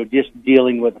 Just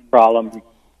dealing with a problem.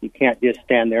 You can't just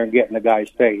stand there and get in the guy's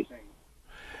face.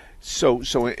 So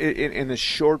in the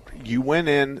short, you went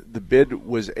in, the bid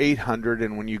was $800,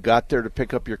 and when you got there to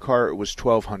pick up your car, it was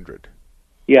 $1,200.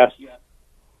 Yes.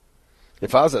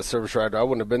 If I was that service writer, I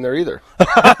wouldn't have been there either.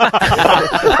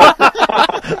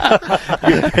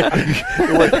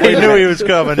 He knew he was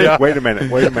coming. Yeah. Wait a minute.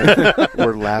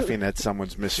 We're laughing at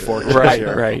someone's misfortune.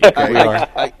 Right.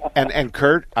 Okay? And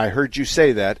Kurt, I heard you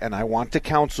say that, and I want to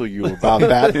counsel you about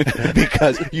that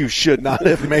because you should not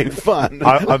have made fun.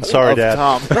 I'm sorry, Dad.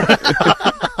 Tom.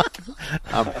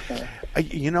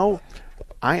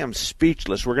 I am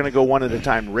speechless. We're going to go one at a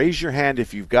time. Raise your hand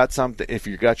if you've got something. If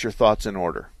you've got your thoughts in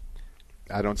order.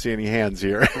 I don't see any hands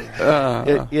here.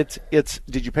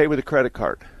 Did you pay with a credit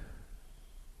card?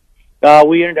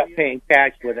 We ended up paying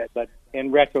cash with it, but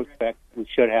in retrospect, we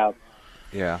should have.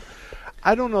 Yeah.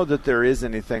 I don't know that there is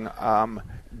anything.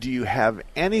 Do you have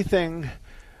anything?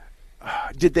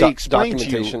 Did they explain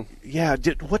to you? Yeah.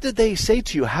 What did they say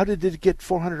to you? How did it get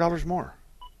 $400 more?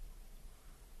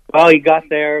 Well, he got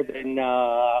there, then,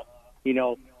 to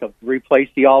replace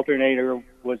the alternator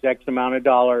was X amount of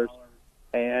dollars.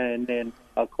 And then,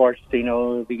 of course,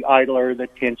 the idler, the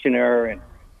tensioner,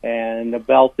 and the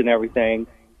belt and everything.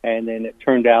 And then it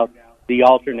turned out the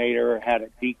alternator had a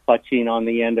declutching on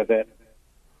the end of it.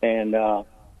 And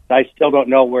I still don't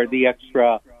know where the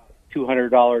extra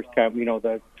 $200 came,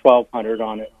 the $1,200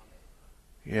 on it.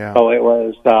 Yeah. So it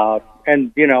was, I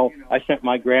sent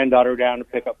my granddaughter down to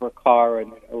pick up her car,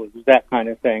 and it was that kind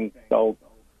of thing. So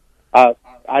I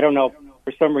don't know.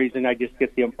 For some reason, I just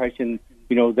get the impression,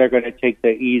 they're going to take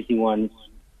the easy ones,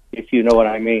 if you know what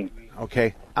I mean.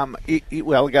 Okay.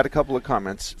 Well, I got a couple of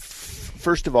comments.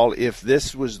 First of all, if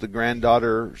this was the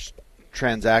granddaughter's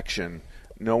transaction,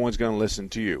 no one's going to listen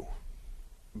to you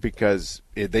because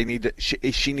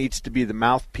she needs to be the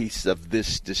mouthpiece of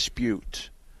this dispute.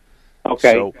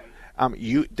 Okay. So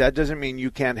that doesn't mean you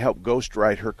can't help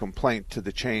ghostwrite her complaint to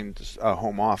the chain's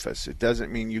home office. It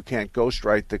doesn't mean you can't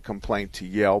ghostwrite the complaint to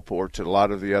Yelp or to a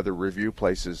lot of the other review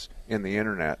places in the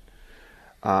internet.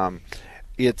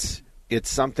 It's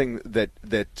something that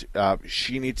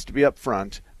she needs to be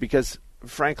upfront because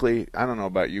frankly, I don't know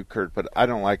about you, Kurt, but I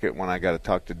don't like it when I got to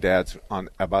talk to dads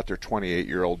about their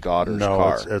 28-year-old daughter's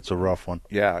car. No, it's a rough one.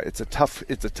 Yeah, it's a tough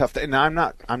thing.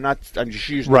 Now, I'm just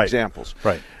using right. examples.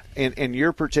 Right. In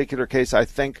your particular case, I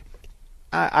think,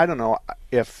 I don't know,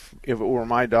 if it were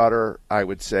my daughter, I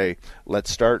would say, let's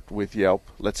start with Yelp.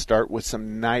 Let's start with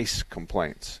some nice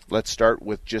complaints. Let's start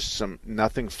with just some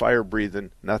nothing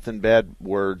fire-breathing, nothing bad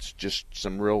words, just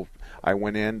some real, I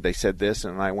went in, they said this,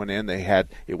 and I went in,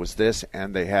 it was this,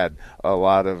 and they had a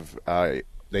lot of,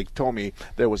 they told me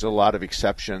there was a lot of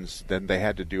exceptions, then they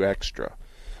had to do extra.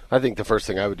 I think the first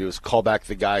thing I would do is call back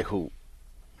the guy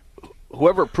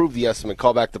whoever approved the estimate,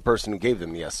 call back the person who gave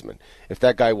them the estimate. If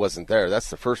that guy wasn't there, that's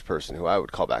the first person who I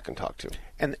would call back and talk to.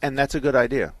 And that's a good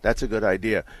idea. That's a good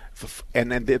idea.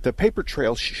 And then the paper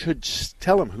trail should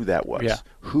tell him who that was. Yeah.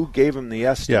 Who gave him the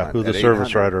estimate? Yeah, who the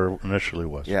service writer initially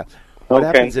was. Yeah. What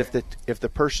happens if the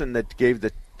person that gave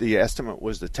the estimate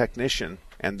was the technician,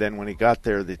 and then when he got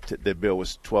there, the bill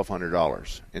was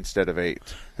 $1,200 instead of $800?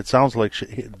 It sounds like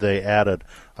they added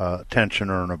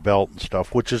tensioner and a belt and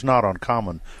stuff, which is not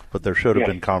uncommon, but there should have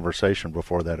been conversation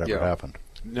before that ever happened.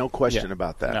 No question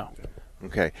about that. No.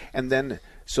 Okay. And then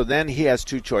he has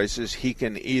two choices. He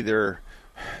can either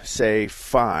say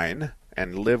fine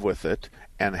and live with it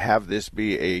and have this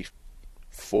be a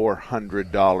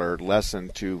 $400 lesson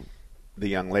to the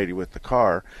young lady with the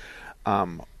car.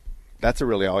 That's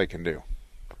really all he can do.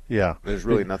 Yeah, there's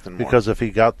really nothing more. Because if he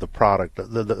got the product,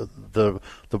 the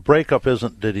breakup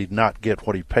isn't did he not get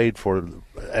what he paid for.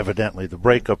 Evidently, the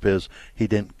breakup is he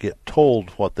didn't get told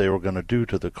what they were going to do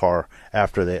to the car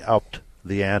after they upped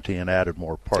the ante and added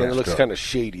more parts. And it looks kind of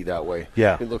shady that way.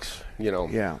 Yeah, it looks,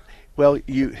 Yeah. Well,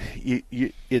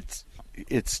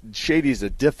 it's shady is a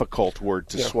difficult word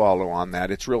to swallow on that.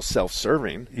 It's real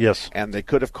self-serving. Yes. And they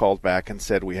could have called back and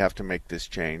said, we have to make this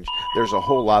change. There's a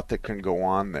whole lot that can go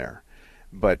on there.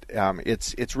 But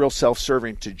it's real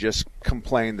self-serving to just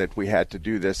complain that we had to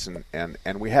do this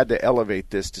and we had to elevate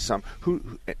this to some.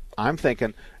 I'm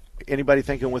thinking, anybody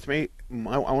thinking with me,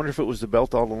 I wonder if it was the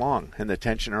belt all along and the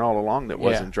tensioner all along that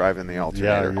wasn't driving the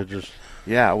alternator.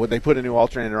 Yeah, well, they put a new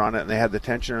alternator on it, and they had the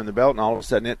tensioner and the belt, and all of a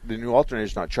sudden the new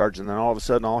alternator's not charging, and then all of a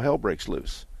sudden all hell breaks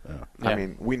loose. Yeah. I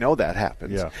mean, we know that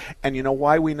happens. Yeah. And you know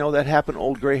why we know that happened,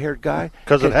 old gray-haired guy?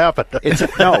 Because it happened.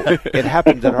 It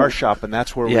happened at our shop, and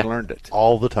that's where we learned it.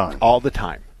 All the time. All the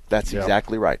time. That's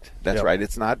exactly right. That's right.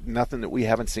 It's not nothing that we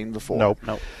haven't seen before.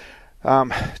 Nope.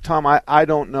 Tom, I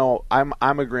don't know.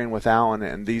 I'm agreeing with Alan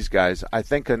and these guys. I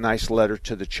think a nice letter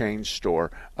to the chain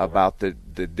store about the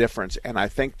difference. And I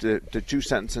think the two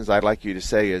sentences I'd like you to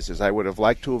say is I would have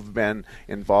liked to have been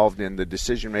involved in the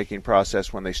decision-making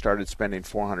process when they started spending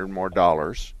 $400 more.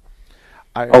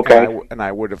 And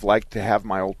I would have liked to have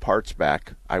my old parts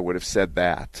back. I would have said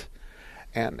that.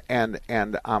 And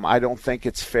I don't think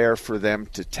it's fair for them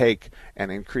to take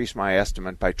and increase my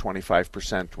estimate by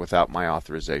 25% without my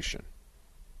authorization.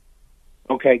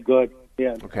 Okay, good.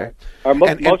 Yeah. Okay. Are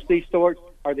most of these stores,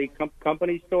 are they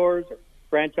company stores or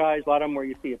franchise? A lot of them where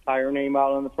you see a tire name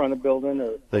out on the front of the building,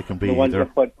 or they can be the ones either.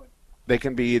 They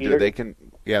can be either.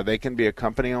 They can be a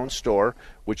company-owned store,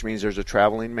 which means there's a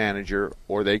traveling manager,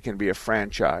 or they can be a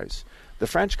franchise. The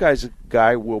franchise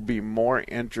guy will be more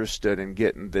interested in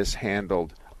getting this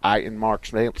handled, in Mark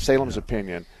Salem's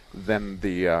opinion, than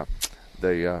the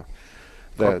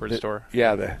corporate store.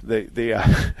 Yeah,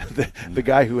 the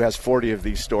guy who has 40 of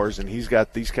these stores, and he's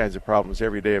got these kinds of problems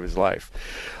every day of his life.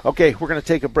 Okay, we're going to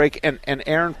take a break, and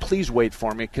Aaron, please wait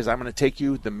for me, because I'm going to take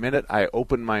you the minute I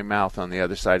open my mouth on the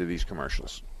other side of these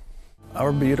commercials.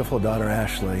 Our beautiful daughter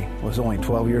Ashley was only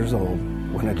 12 years old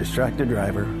when a distracted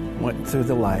driver went through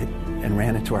the light and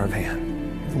ran into our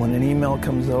van. When an email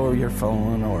comes over your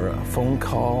phone, or a phone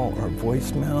call, or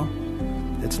voicemail,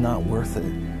 it's not worth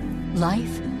it.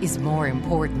 Life is more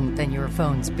important than your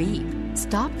phone's beep.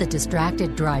 Stop the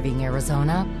distracted driving,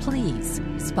 Arizona, please.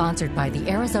 Sponsored by the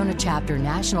Arizona Chapter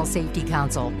National Safety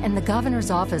Council and the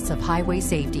Governor's Office of Highway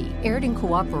Safety. Aired in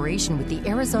cooperation with the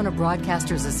Arizona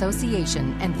Broadcasters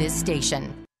Association and this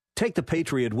station. Take the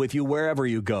Patriot with you wherever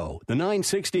you go. The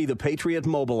 960 The Patriot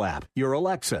mobile app, your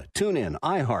Alexa, TuneIn,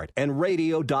 iHeart, and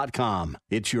radio.com.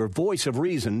 It's your voice of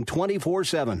reason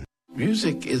 24/7.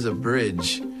 Music is a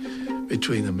bridge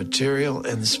between the material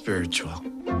and the spiritual.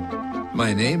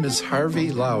 My name is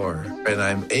Harvey Lauer, and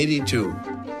I'm 82.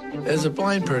 As a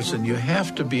blind person, you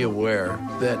have to be aware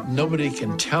that nobody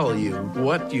can tell you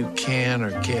what you can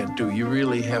or can't do. You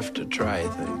really have to try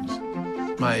things.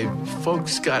 My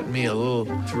folks got me a little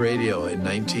radio in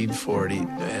 1940,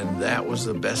 and that was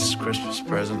the best Christmas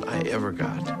present I ever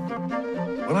got.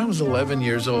 When I was 11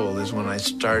 years old is when I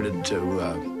started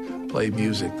to play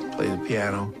music, play the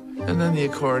piano. and then the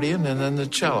accordion, and then the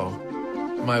cello.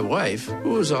 My wife, who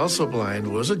was also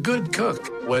blind, was a good cook.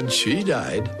 When she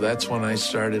died, that's when I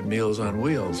started Meals on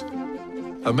Wheels.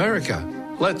 America,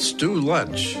 let's do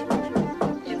lunch.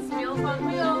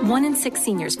 1 in 6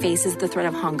 seniors faces the threat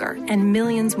of hunger, and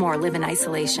millions more live in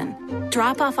isolation.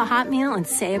 Drop off a hot meal and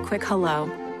say a quick hello.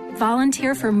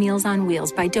 Volunteer for Meals on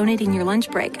Wheels by donating your lunch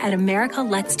break at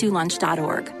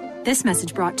americaletsdolunch.org. This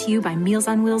message brought to you by Meals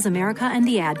on Wheels America and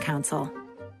the Ad Council.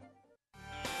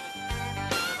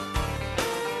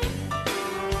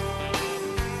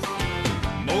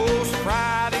 Most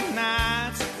Friday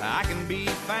nights I can be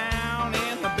found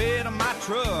in the bed of my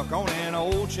truck on an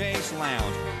old Chase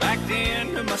Lounge, backed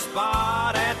into my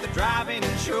spot at the drive-in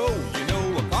show. You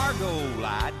know, a cargo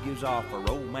light gives off a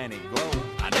romantic glow.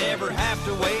 I never have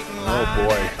to wait in line. Oh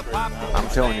boy, I'm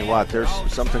telling you what, there's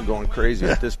something going crazy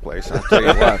at this place. I'll tell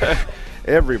you what,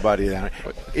 everybody down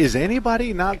here. Is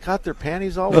anybody not got their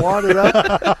panties all wadded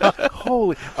up?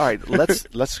 Holy! All right,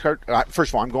 let's start.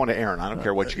 First of all, I'm going to Aaron. I don't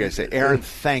care what you guys say. Aaron,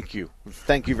 thank you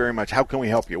very much. How can we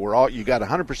help you? You got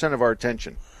 100% of our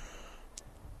attention.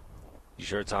 You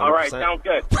sure it's 100%? All right, sounds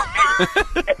good.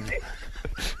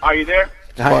 Are you there?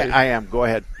 I am. Go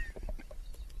ahead.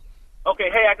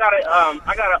 Okay, hey, I got an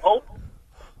Oak.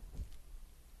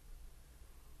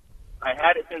 I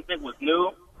had it since it was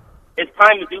new. It's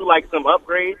time to do like some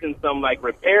upgrades and some like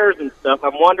repairs and stuff.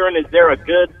 I'm wondering, is there a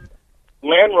good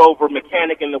Land Rover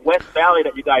mechanic in the West Valley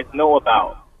that you guys know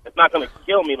about? It's not going to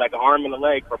kill me like an arm and a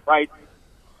leg for price.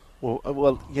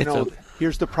 Well,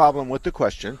 here's the problem with the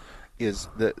question. Is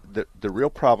the real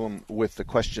problem with the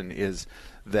question is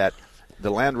that the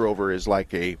Land Rover is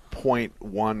like a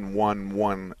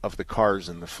 0.111 of the cars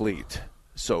in the fleet.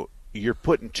 So you're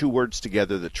putting two words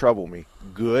together that trouble me: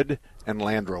 good and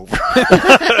Land Rover.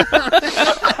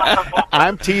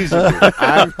 I'm teasing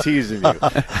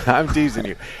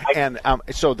you. And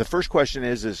so the first question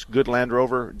is good Land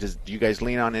Rover? Do you guys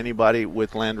lean on anybody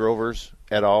with Land Rovers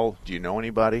at all? Do you know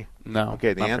anybody? No.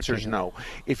 Okay, the answer is no.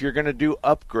 If you're going to do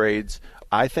upgrades,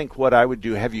 I think what I would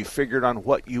do, have you figured on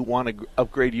what you want to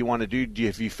upgrade you want to do?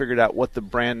 Have you figured out what the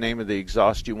brand name of the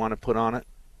exhaust you want to put on it?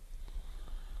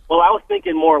 Well, I was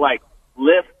thinking more like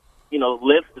lifts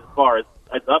as far as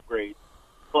upgrades.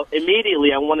 But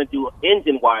immediately I want to do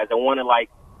engine-wise. I want to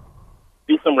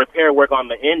do some repair work on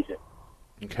the engine.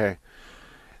 Okay.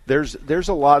 There's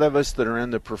a lot of us that are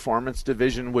in the performance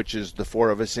division, which is the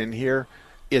four of us in here.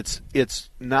 It's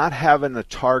not having a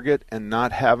target and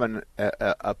not having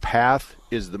a path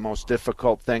is the most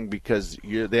difficult thing, because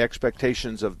the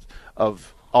expectations of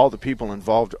all the people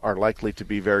involved are likely to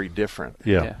be very different.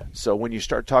 Yeah. So when you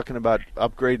start talking about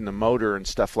upgrading the motor and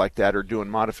stuff like that, or doing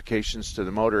modifications to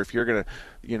the motor, if you're going to,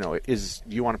 do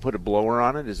you want to put a blower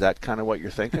on it? Is that kind of what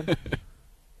you're thinking?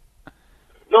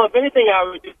 No, if anything, I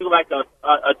would just do like a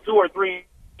 2 or 3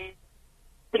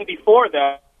 before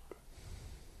that.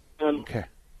 And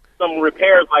some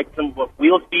repairs, like some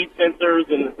wheel speed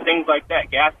sensors and things like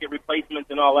that, gasket replacements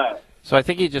and all that. So I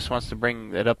think he just wants to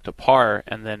bring it up to par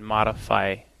and then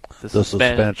modify the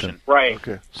suspension. Right.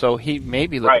 Okay. So he may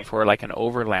be looking for like an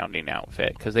overlanding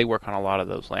outfit, because they work on a lot of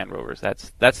those Land Rovers.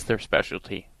 That's their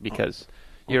specialty, because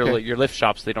your lift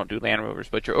shops, they don't do Land Rovers,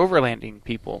 but your overlanding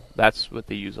people, that's what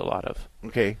they use a lot of.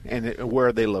 Okay. And where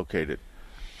are they located?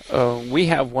 We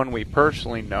have one we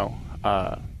personally know,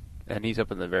 and he's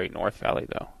up in the very North Valley,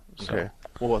 though. So. Okay.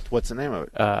 Well, what's the name of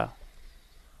it?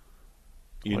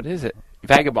 What is it?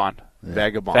 Vagabond.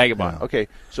 Vagabond. Vagabond. Yeah. Okay,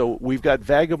 so we've got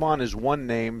Vagabond as one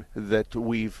name that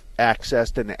we've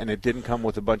accessed, and it didn't come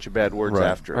with a bunch of bad words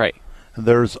after. Right.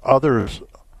 There's others.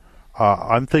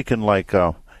 I'm thinking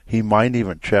he might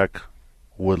even check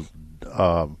with.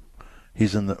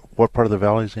 He's in what part of the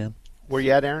valley is he in? Where you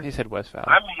at, Aaron? He said West Valley.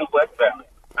 I'm in the West Valley.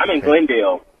 I'm in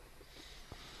Glendale.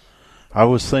 I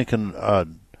was thinking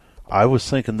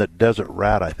that Desert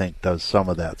Rat, I think, does some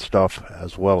of that stuff,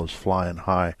 as well as Flying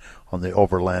High on the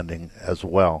overlanding as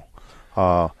well.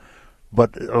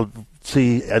 But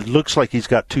see, it looks like he's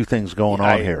got two things going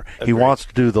on here. Agree. He wants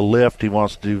to do the lift. He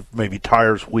wants to do maybe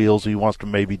tires, wheels. He wants to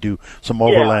maybe do some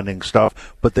overlanding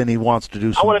stuff. But then he wants to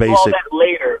do some I want to basic. do all that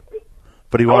later.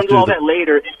 But he wants to do all that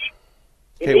later.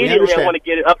 Immediately, I want to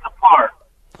get it up to par.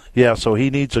 Yeah, so he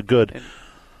needs a good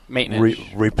maintenance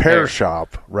repair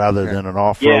shop rather than an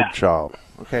off-road shop.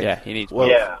 Okay. Yeah, he needs. Well,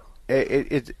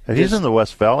 he's in the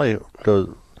West Valley.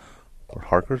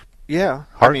 Harker's. Yeah,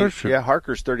 Harker's.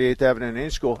 Harker's 38th Avenue and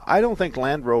Indian School. I don't think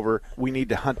Land Rover. We need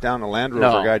to hunt down a Land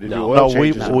Rover guy to do oil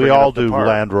changes. We all do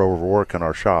Land Rover work in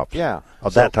our shops. Yeah,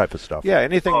 that type of stuff. Yeah,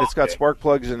 anything that's got spark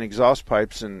plugs and exhaust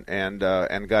pipes and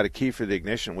got a key for the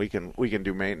ignition, we can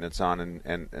do maintenance on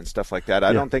and stuff like that.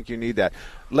 I don't think you need that.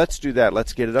 Let's do that.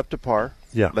 Let's get it up to par.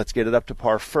 Yeah, let's get it up to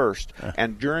par first,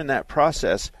 and during that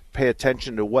process, pay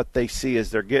attention to what they see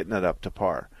as they're getting it up to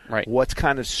par. Right. What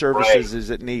kind of services does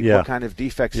it need? Yeah. What kind of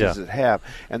defects does it have?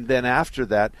 And then after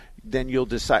that, then you'll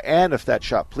decide. And if that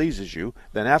shop pleases you,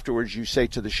 then afterwards you say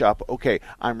to the shop, okay,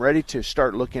 I'm ready to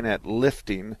start looking at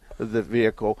lifting the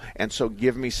vehicle, and so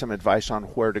give me some advice on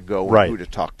where to go and who to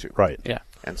talk to. Right. Yeah.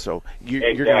 And so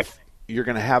you're going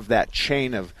to have that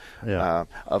chain of you're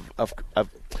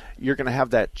going to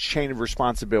have that chain of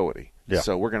responsibility. Yeah.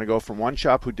 So we're going to go from one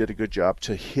shop who did a good job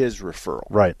to his referral.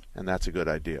 Right. And that's a good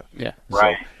idea. Yeah.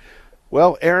 Right.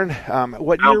 Well, Aaron,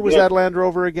 what year was that Land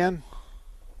Rover again?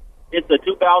 It's a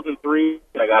 2003.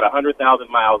 I got 100,000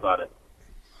 miles on it.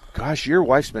 Gosh, your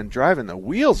wife's been driving the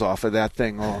wheels off of that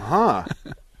thing, huh?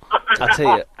 I'll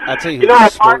tell you. I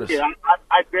parked it.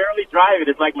 I barely drive it.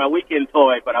 It's like my weekend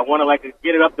toy, but I want to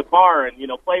get it up to par and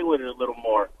play with it a little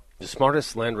more. The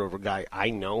smartest Land Rover guy I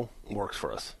know works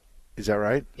for us. Is that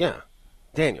right? Yeah,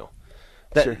 Daniel.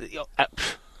 Sure.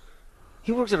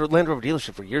 He works at a Land Rover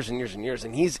dealership for years and years and years,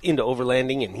 and he's into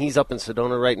overlanding, and he's up in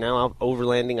Sedona right now out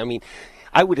overlanding. I mean,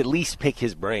 I would at least pick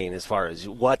his brain as far as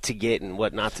what to get and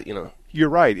what not to, You're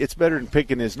right. It's better than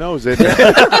picking his nose, isn't it?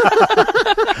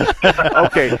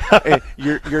 Okay,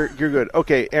 you're good.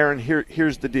 Okay, Aaron,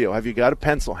 here's the deal. Have you got a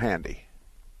pencil handy?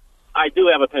 I do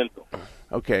have a pencil.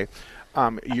 Okay.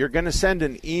 You're going to send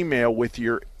an email with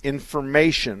your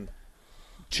information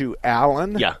to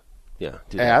Alan. Yeah.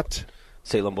 At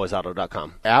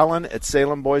SalemBoysAuto.com. Alan at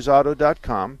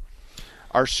SalemBoysAuto.com.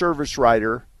 Our service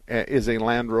writer is a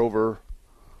Land Rover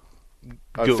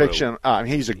fiction.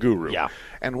 He's a guru. Yeah.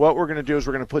 And what we're going to do is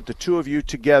we're going to put the two of you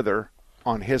together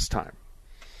on his time.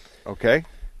 Okay?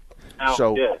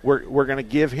 So we're going to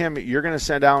give him. You're going to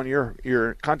send Alan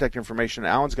your contact information.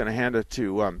 Alan's going to hand it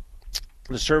to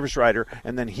the service writer,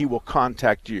 and then he will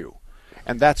contact you,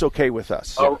 and that's okay with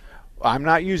us. I'm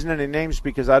not using any names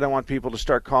because I don't want people to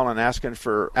start calling asking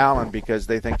for Alan because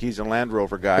they think he's a Land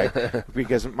Rover guy.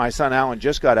 Because my son Alan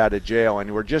just got out of jail,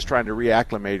 and we're just trying to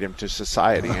reacclimate him to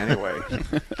society anyway.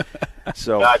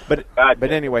 So,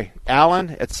 but anyway,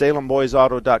 Alan at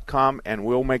SalemBoysAuto.com, and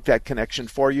we'll make that connection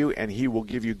for you, and he will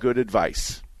give you good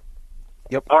advice.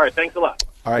 Yep. All right. Thanks a lot.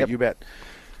 All right, you bet.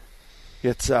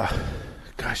 It's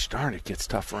gosh darn, it gets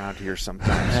tough around here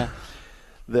sometimes.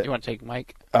 You want to take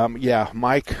Mike? Yeah,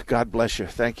 Mike, God bless you.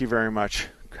 Thank you very much.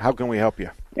 How can we help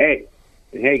you? Hey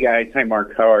guys. Hi,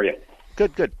 Mark. How are you?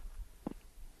 Good.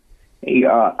 Hey,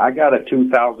 I got a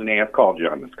 2008. I've called you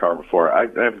on this car before. I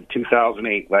have a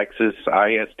 2008 Lexus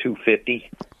IS 250.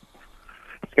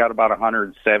 It's got about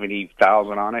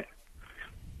 170,000 on it.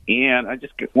 And I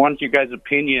just wanted you guys'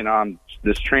 opinion on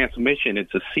this transmission.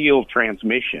 It's a sealed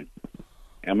transmission.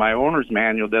 And my owner's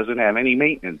manual doesn't have any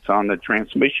maintenance on the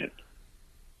transmission.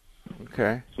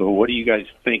 Okay. So what do you guys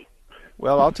think?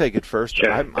 Well, I'll take it first.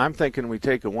 I'm thinking we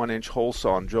take a 1-inch hole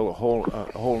saw and drill a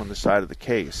hole in the side of the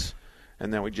case,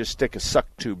 and then we just stick a suck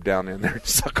tube down in there and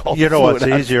suck all the fluid what's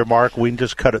out. easier, Mark? We can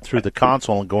just cut it through the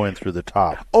console and go in through the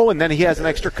top. Oh, and then he has an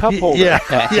extra cup holder. Yeah.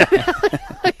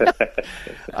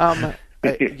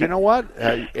 You know what?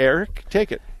 Eric,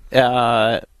 take it.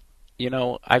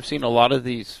 I've seen a lot of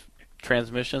these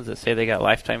transmissions that say they got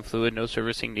lifetime fluid, no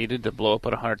servicing needed to blow up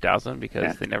at 100,000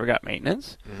 because they never got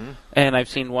maintenance. Mm-hmm. And I've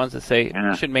seen ones that say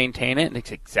you should maintain it, and it's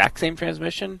the exact same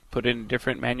transmission, put it in a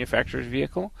different manufacturer's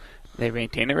vehicle. They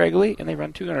maintain it regularly, and they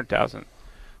run 200,000.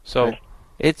 So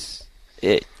I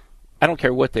don't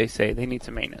care what they say, they need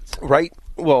some maintenance. Right.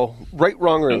 Well, right,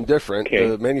 wrong, or indifferent.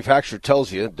 The manufacturer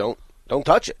tells you don't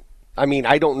touch it. I mean,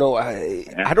 I don't know.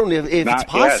 I don't know if it's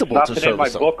possible to service them. There's nothing in my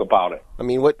book about it. I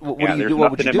mean, what do you do?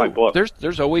 What would you do? My book.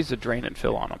 There's always a drain and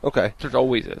fill on them. Okay. There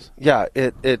always is. Yeah.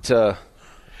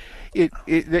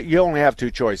 You only have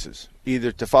two choices.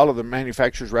 Either to follow the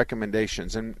manufacturer's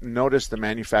recommendations, and notice the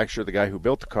manufacturer, the guy who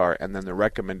built the car, and then the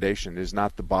recommendation is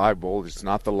not the Bible, it's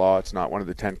not the law, it's not one of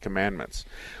the 10 Commandments.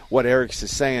 What Eric's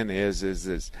is saying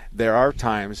is there are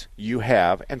times you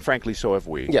have, and frankly so have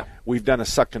we. Yeah. We've done a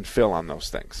suck and fill on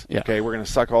those things. Yeah. Okay, we're going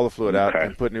to suck all the fluid out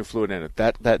and put new fluid in it.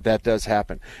 That does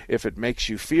happen. If it makes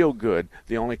you feel good,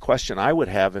 the only question I would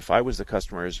have if I was the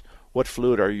customer is, what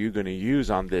fluid are you going to use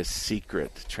on this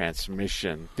secret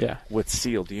transmission with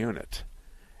sealed unit?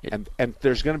 And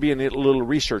there's going to be a little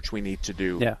research we need to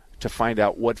do to find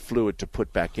out what fluid to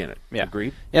put back in it. Yeah.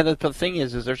 Agreed? Yeah, the thing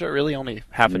is there's really only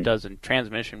half a dozen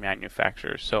transmission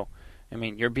manufacturers. So, I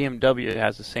mean, your BMW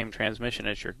has the same transmission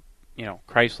as your,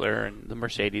 Chrysler, and the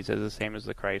Mercedes is the same as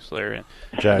the Chrysler, and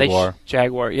Jaguar.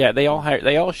 Jaguar, yeah, they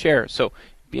all share. So,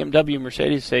 BMW,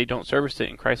 Mercedes say don't service it,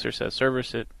 and Chrysler says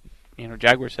service it.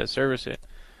 Jaguar says service it.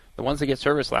 The ones that get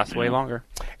serviced last way longer.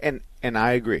 And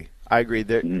I agree.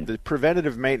 The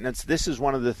preventative maintenance, this is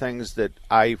one of the things that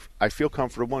I feel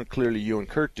comfortable, and clearly you and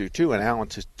Kurt do too, and Alan,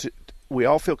 we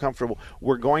all feel comfortable.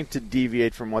 We're going to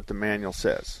deviate from what the manual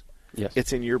says. Yes.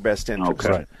 It's in your best interest.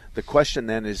 Okay. Right. The question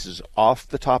then is off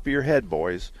the top of your head,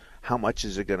 boys, how much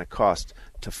is it going to cost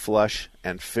to flush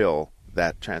and fill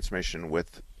that transmission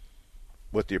with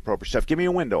the appropriate stuff? Give me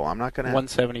a window. I'm not going to...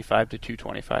 175 to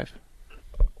 225.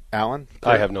 Alan?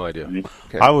 I have no idea.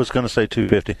 Okay. I was going to say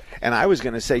 250. And I was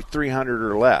going to say 300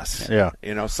 or less. Yeah.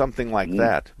 Something like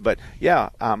that. But, yeah,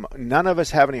 none of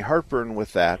us have any heartburn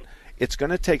with that. It's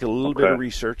going to take a little bit of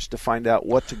research to find out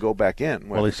what to go back in.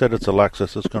 Well, he said it's a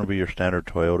Lexus. It's going to be your standard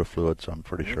Toyota fluid, so I'm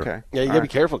pretty sure. Okay. Yeah, you got to be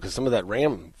careful because some of that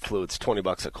Ram fluid's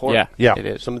 $20 a quart. Yeah, it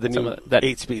is. Some of the new that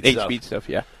 8-speed stuff,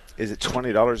 yeah. Is it $20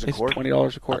 a quart? It's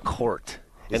 $20 a quart. A quart.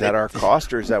 Is that our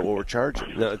cost, or is that what we're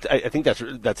charging? No, I think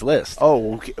that's list.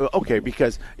 Oh, okay.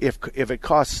 Because if it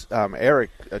costs Eric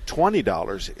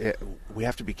 $20, we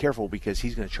have to be careful because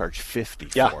he's going to charge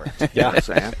 $50 for it. Yeah, You know what I'm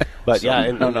saying? But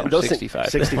those 65.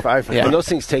 65. And those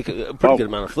things take a pretty good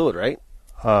amount of fluid, right?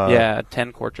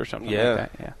 10 quarts or something like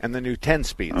that. Yeah. And the new 10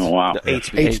 speeds. Oh, wow.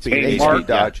 8-speed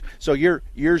Dodge. So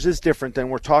yours is different than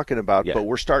we're talking about, but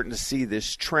we're starting to see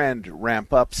this trend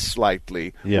ramp up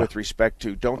slightly with respect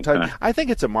to don't touch. I think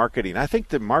it's a marketing. I think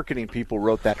the marketing people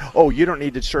wrote that, you don't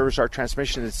need to service our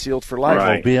transmission. It's sealed for life.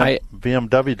 Right. Well,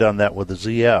 BMW done that with the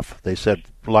ZF. They said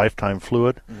lifetime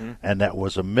fluid, and that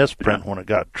was a misprint when it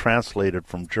got translated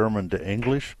from German to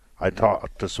English. I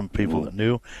talked to some people that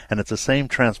knew, and it's the same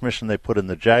transmission they put in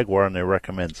the Jaguar, and they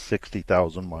recommend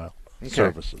 60,000-mile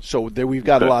services. So we've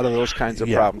got a lot of those kinds of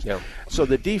problems. Yeah. So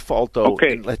the default, though,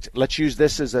 let's use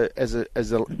this as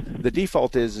the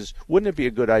default is wouldn't it be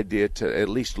a good idea to at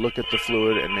least look at the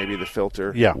fluid and maybe the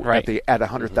filter? Yeah. At the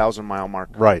 100,000-mile mark.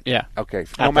 Right. Yeah. Okay.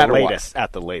 At the latest.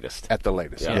 At the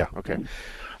latest. Yeah. Okay.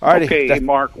 Alrighty. Okay,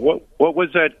 Mark. What was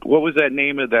that? What was that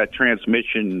name of that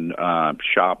transmission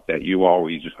shop that you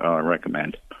always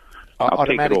recommend?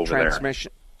 Automatic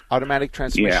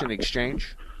Transmission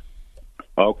Exchange.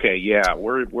 Okay. Yeah.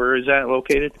 Where is that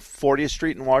located? 40th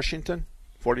Street in Washington.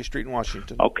 40th Street in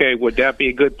Washington. Okay. Would that be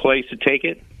a good place to take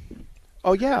it?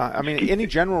 Oh, yeah. I mean, any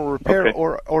general repair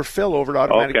or fill over to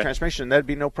automatic transmission, that'd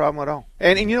be no problem at all.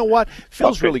 And you know what?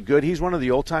 Phil's really good. He's one of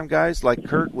the old-time guys, like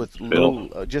Kurt, with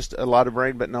just a lot of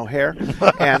brain but no hair.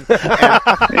 And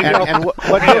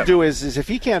what he'll do is if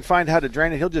he can't find how to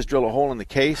drain it, he'll just drill a hole in the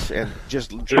case and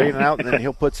just drain it out, and then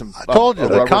he'll put some I told you,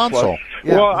 the console.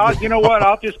 Yeah. Well, you know what?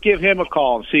 I'll just give him a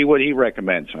call and see what he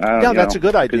recommends. That's a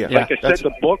good idea. Like I said,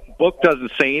 the book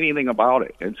doesn't say anything about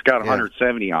it. It's got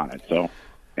 170 on it, so...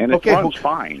 And it runs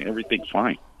fine. Everything's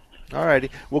fine. All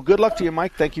righty. Well, good luck to you,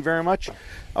 Mike. Thank you very much.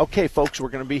 Okay, folks, we're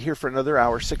going to be here for another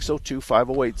hour.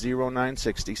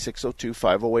 602-508-0960,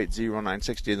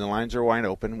 602-508-0960. The lines are wide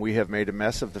open. We have made a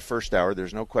mess of the first hour.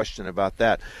 There's no question about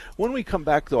that. When we come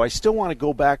back, though, I still want to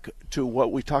go back to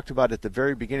what we talked about at the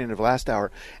very beginning of last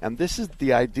hour, and this is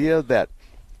the idea that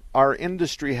our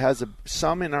industry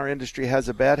some in our industry has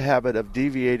a bad habit of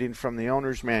deviating from the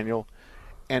owner's manual,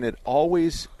 and it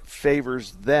always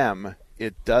favors them.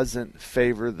 It doesn't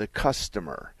favor the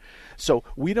customer. So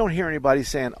we don't hear anybody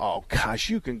saying, oh, gosh,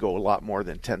 you can go a lot more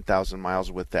than 10,000 miles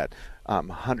with that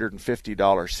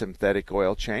 $150 synthetic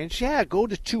oil change. Yeah, go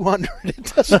to 200.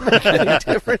 It doesn't make any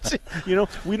difference.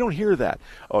 We don't hear that.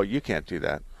 Oh, you can't do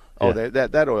that. Oh,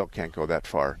 that oil can't go that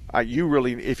far.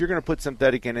 If you're going to put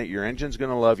synthetic in it, your engine's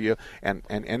going to love you, and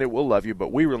it will love you,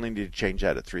 but we really need to change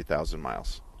that at 3,000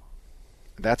 miles.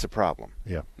 That's a problem.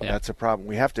 Yeah, that's a problem.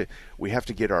 We have to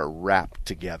get our rap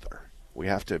together. We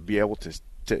have to be able to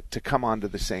come onto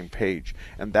the same page,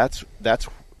 and that's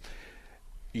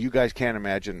you guys can't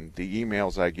imagine the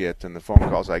emails I get and the phone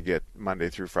calls I get Monday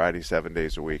through Friday, 7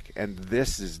 days a week, and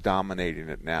this is dominating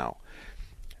it now.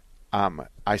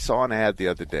 I saw an ad the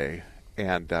other day,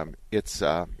 and it's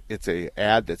a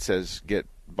ad that says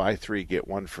buy 3 get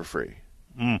 1 for free.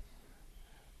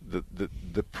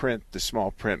 The print, the small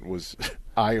print was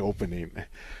eye-opening.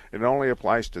 It only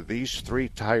applies to these 3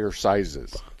 tire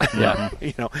sizes. Yeah.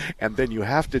 And then you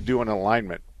have to do an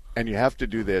alignment, and you have to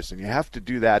do this, and you have to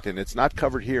do that, and it's not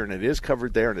covered here, and it is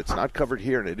covered there, and it's not covered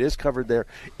here, and it is covered there.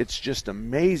 It's just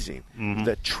amazing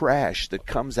the trash that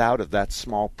comes out of that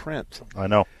small print. I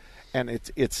know. And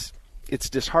it's it's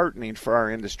disheartening for our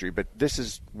industry, but this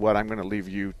is what I'm going to leave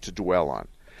you to dwell on.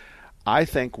 I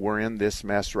think we're in this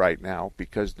mess right now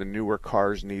because the newer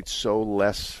cars need so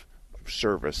less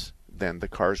service than the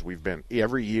cars we've been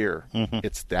every year.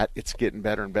 It's getting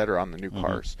better and better on the new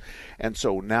cars. And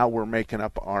so now we're making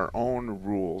up our own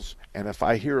rules. And if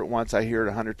I hear it once, I hear it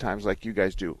 100 times like you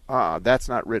guys do. That's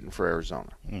not written for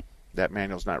Arizona. That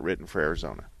manual's not written for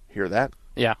Arizona. Hear that?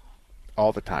 Yeah.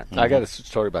 All the time. I got a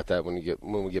story about that when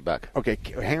we get back. Okay,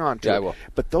 hang on to it. I will.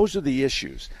 But those are the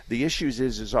issues. The issues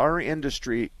is our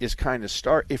industry is kind of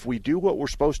if we do what we're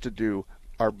supposed to do,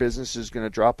 our business is going to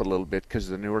drop a little bit because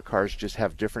the newer cars just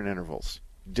have different intervals.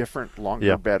 Different,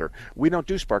 longer, better. We don't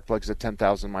do spark plugs at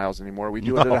 10,000 miles anymore. We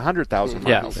do it at 100,000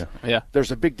 miles. Yeah.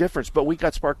 There's a big difference, but we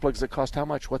got spark plugs that cost how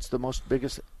much? What's the most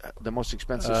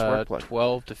expensive spark plug?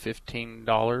 $12 to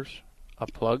 $15 a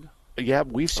plug. Yeah,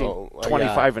 we've seen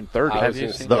 25 and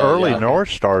 30. The early North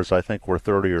Stars, I think, were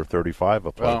 30 or 35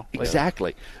 a plug.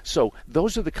 Exactly. So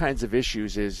those are the kinds of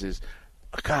issues.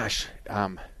 Gosh,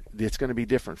 it's going to be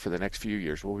different for the next few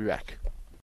years. We'll be back.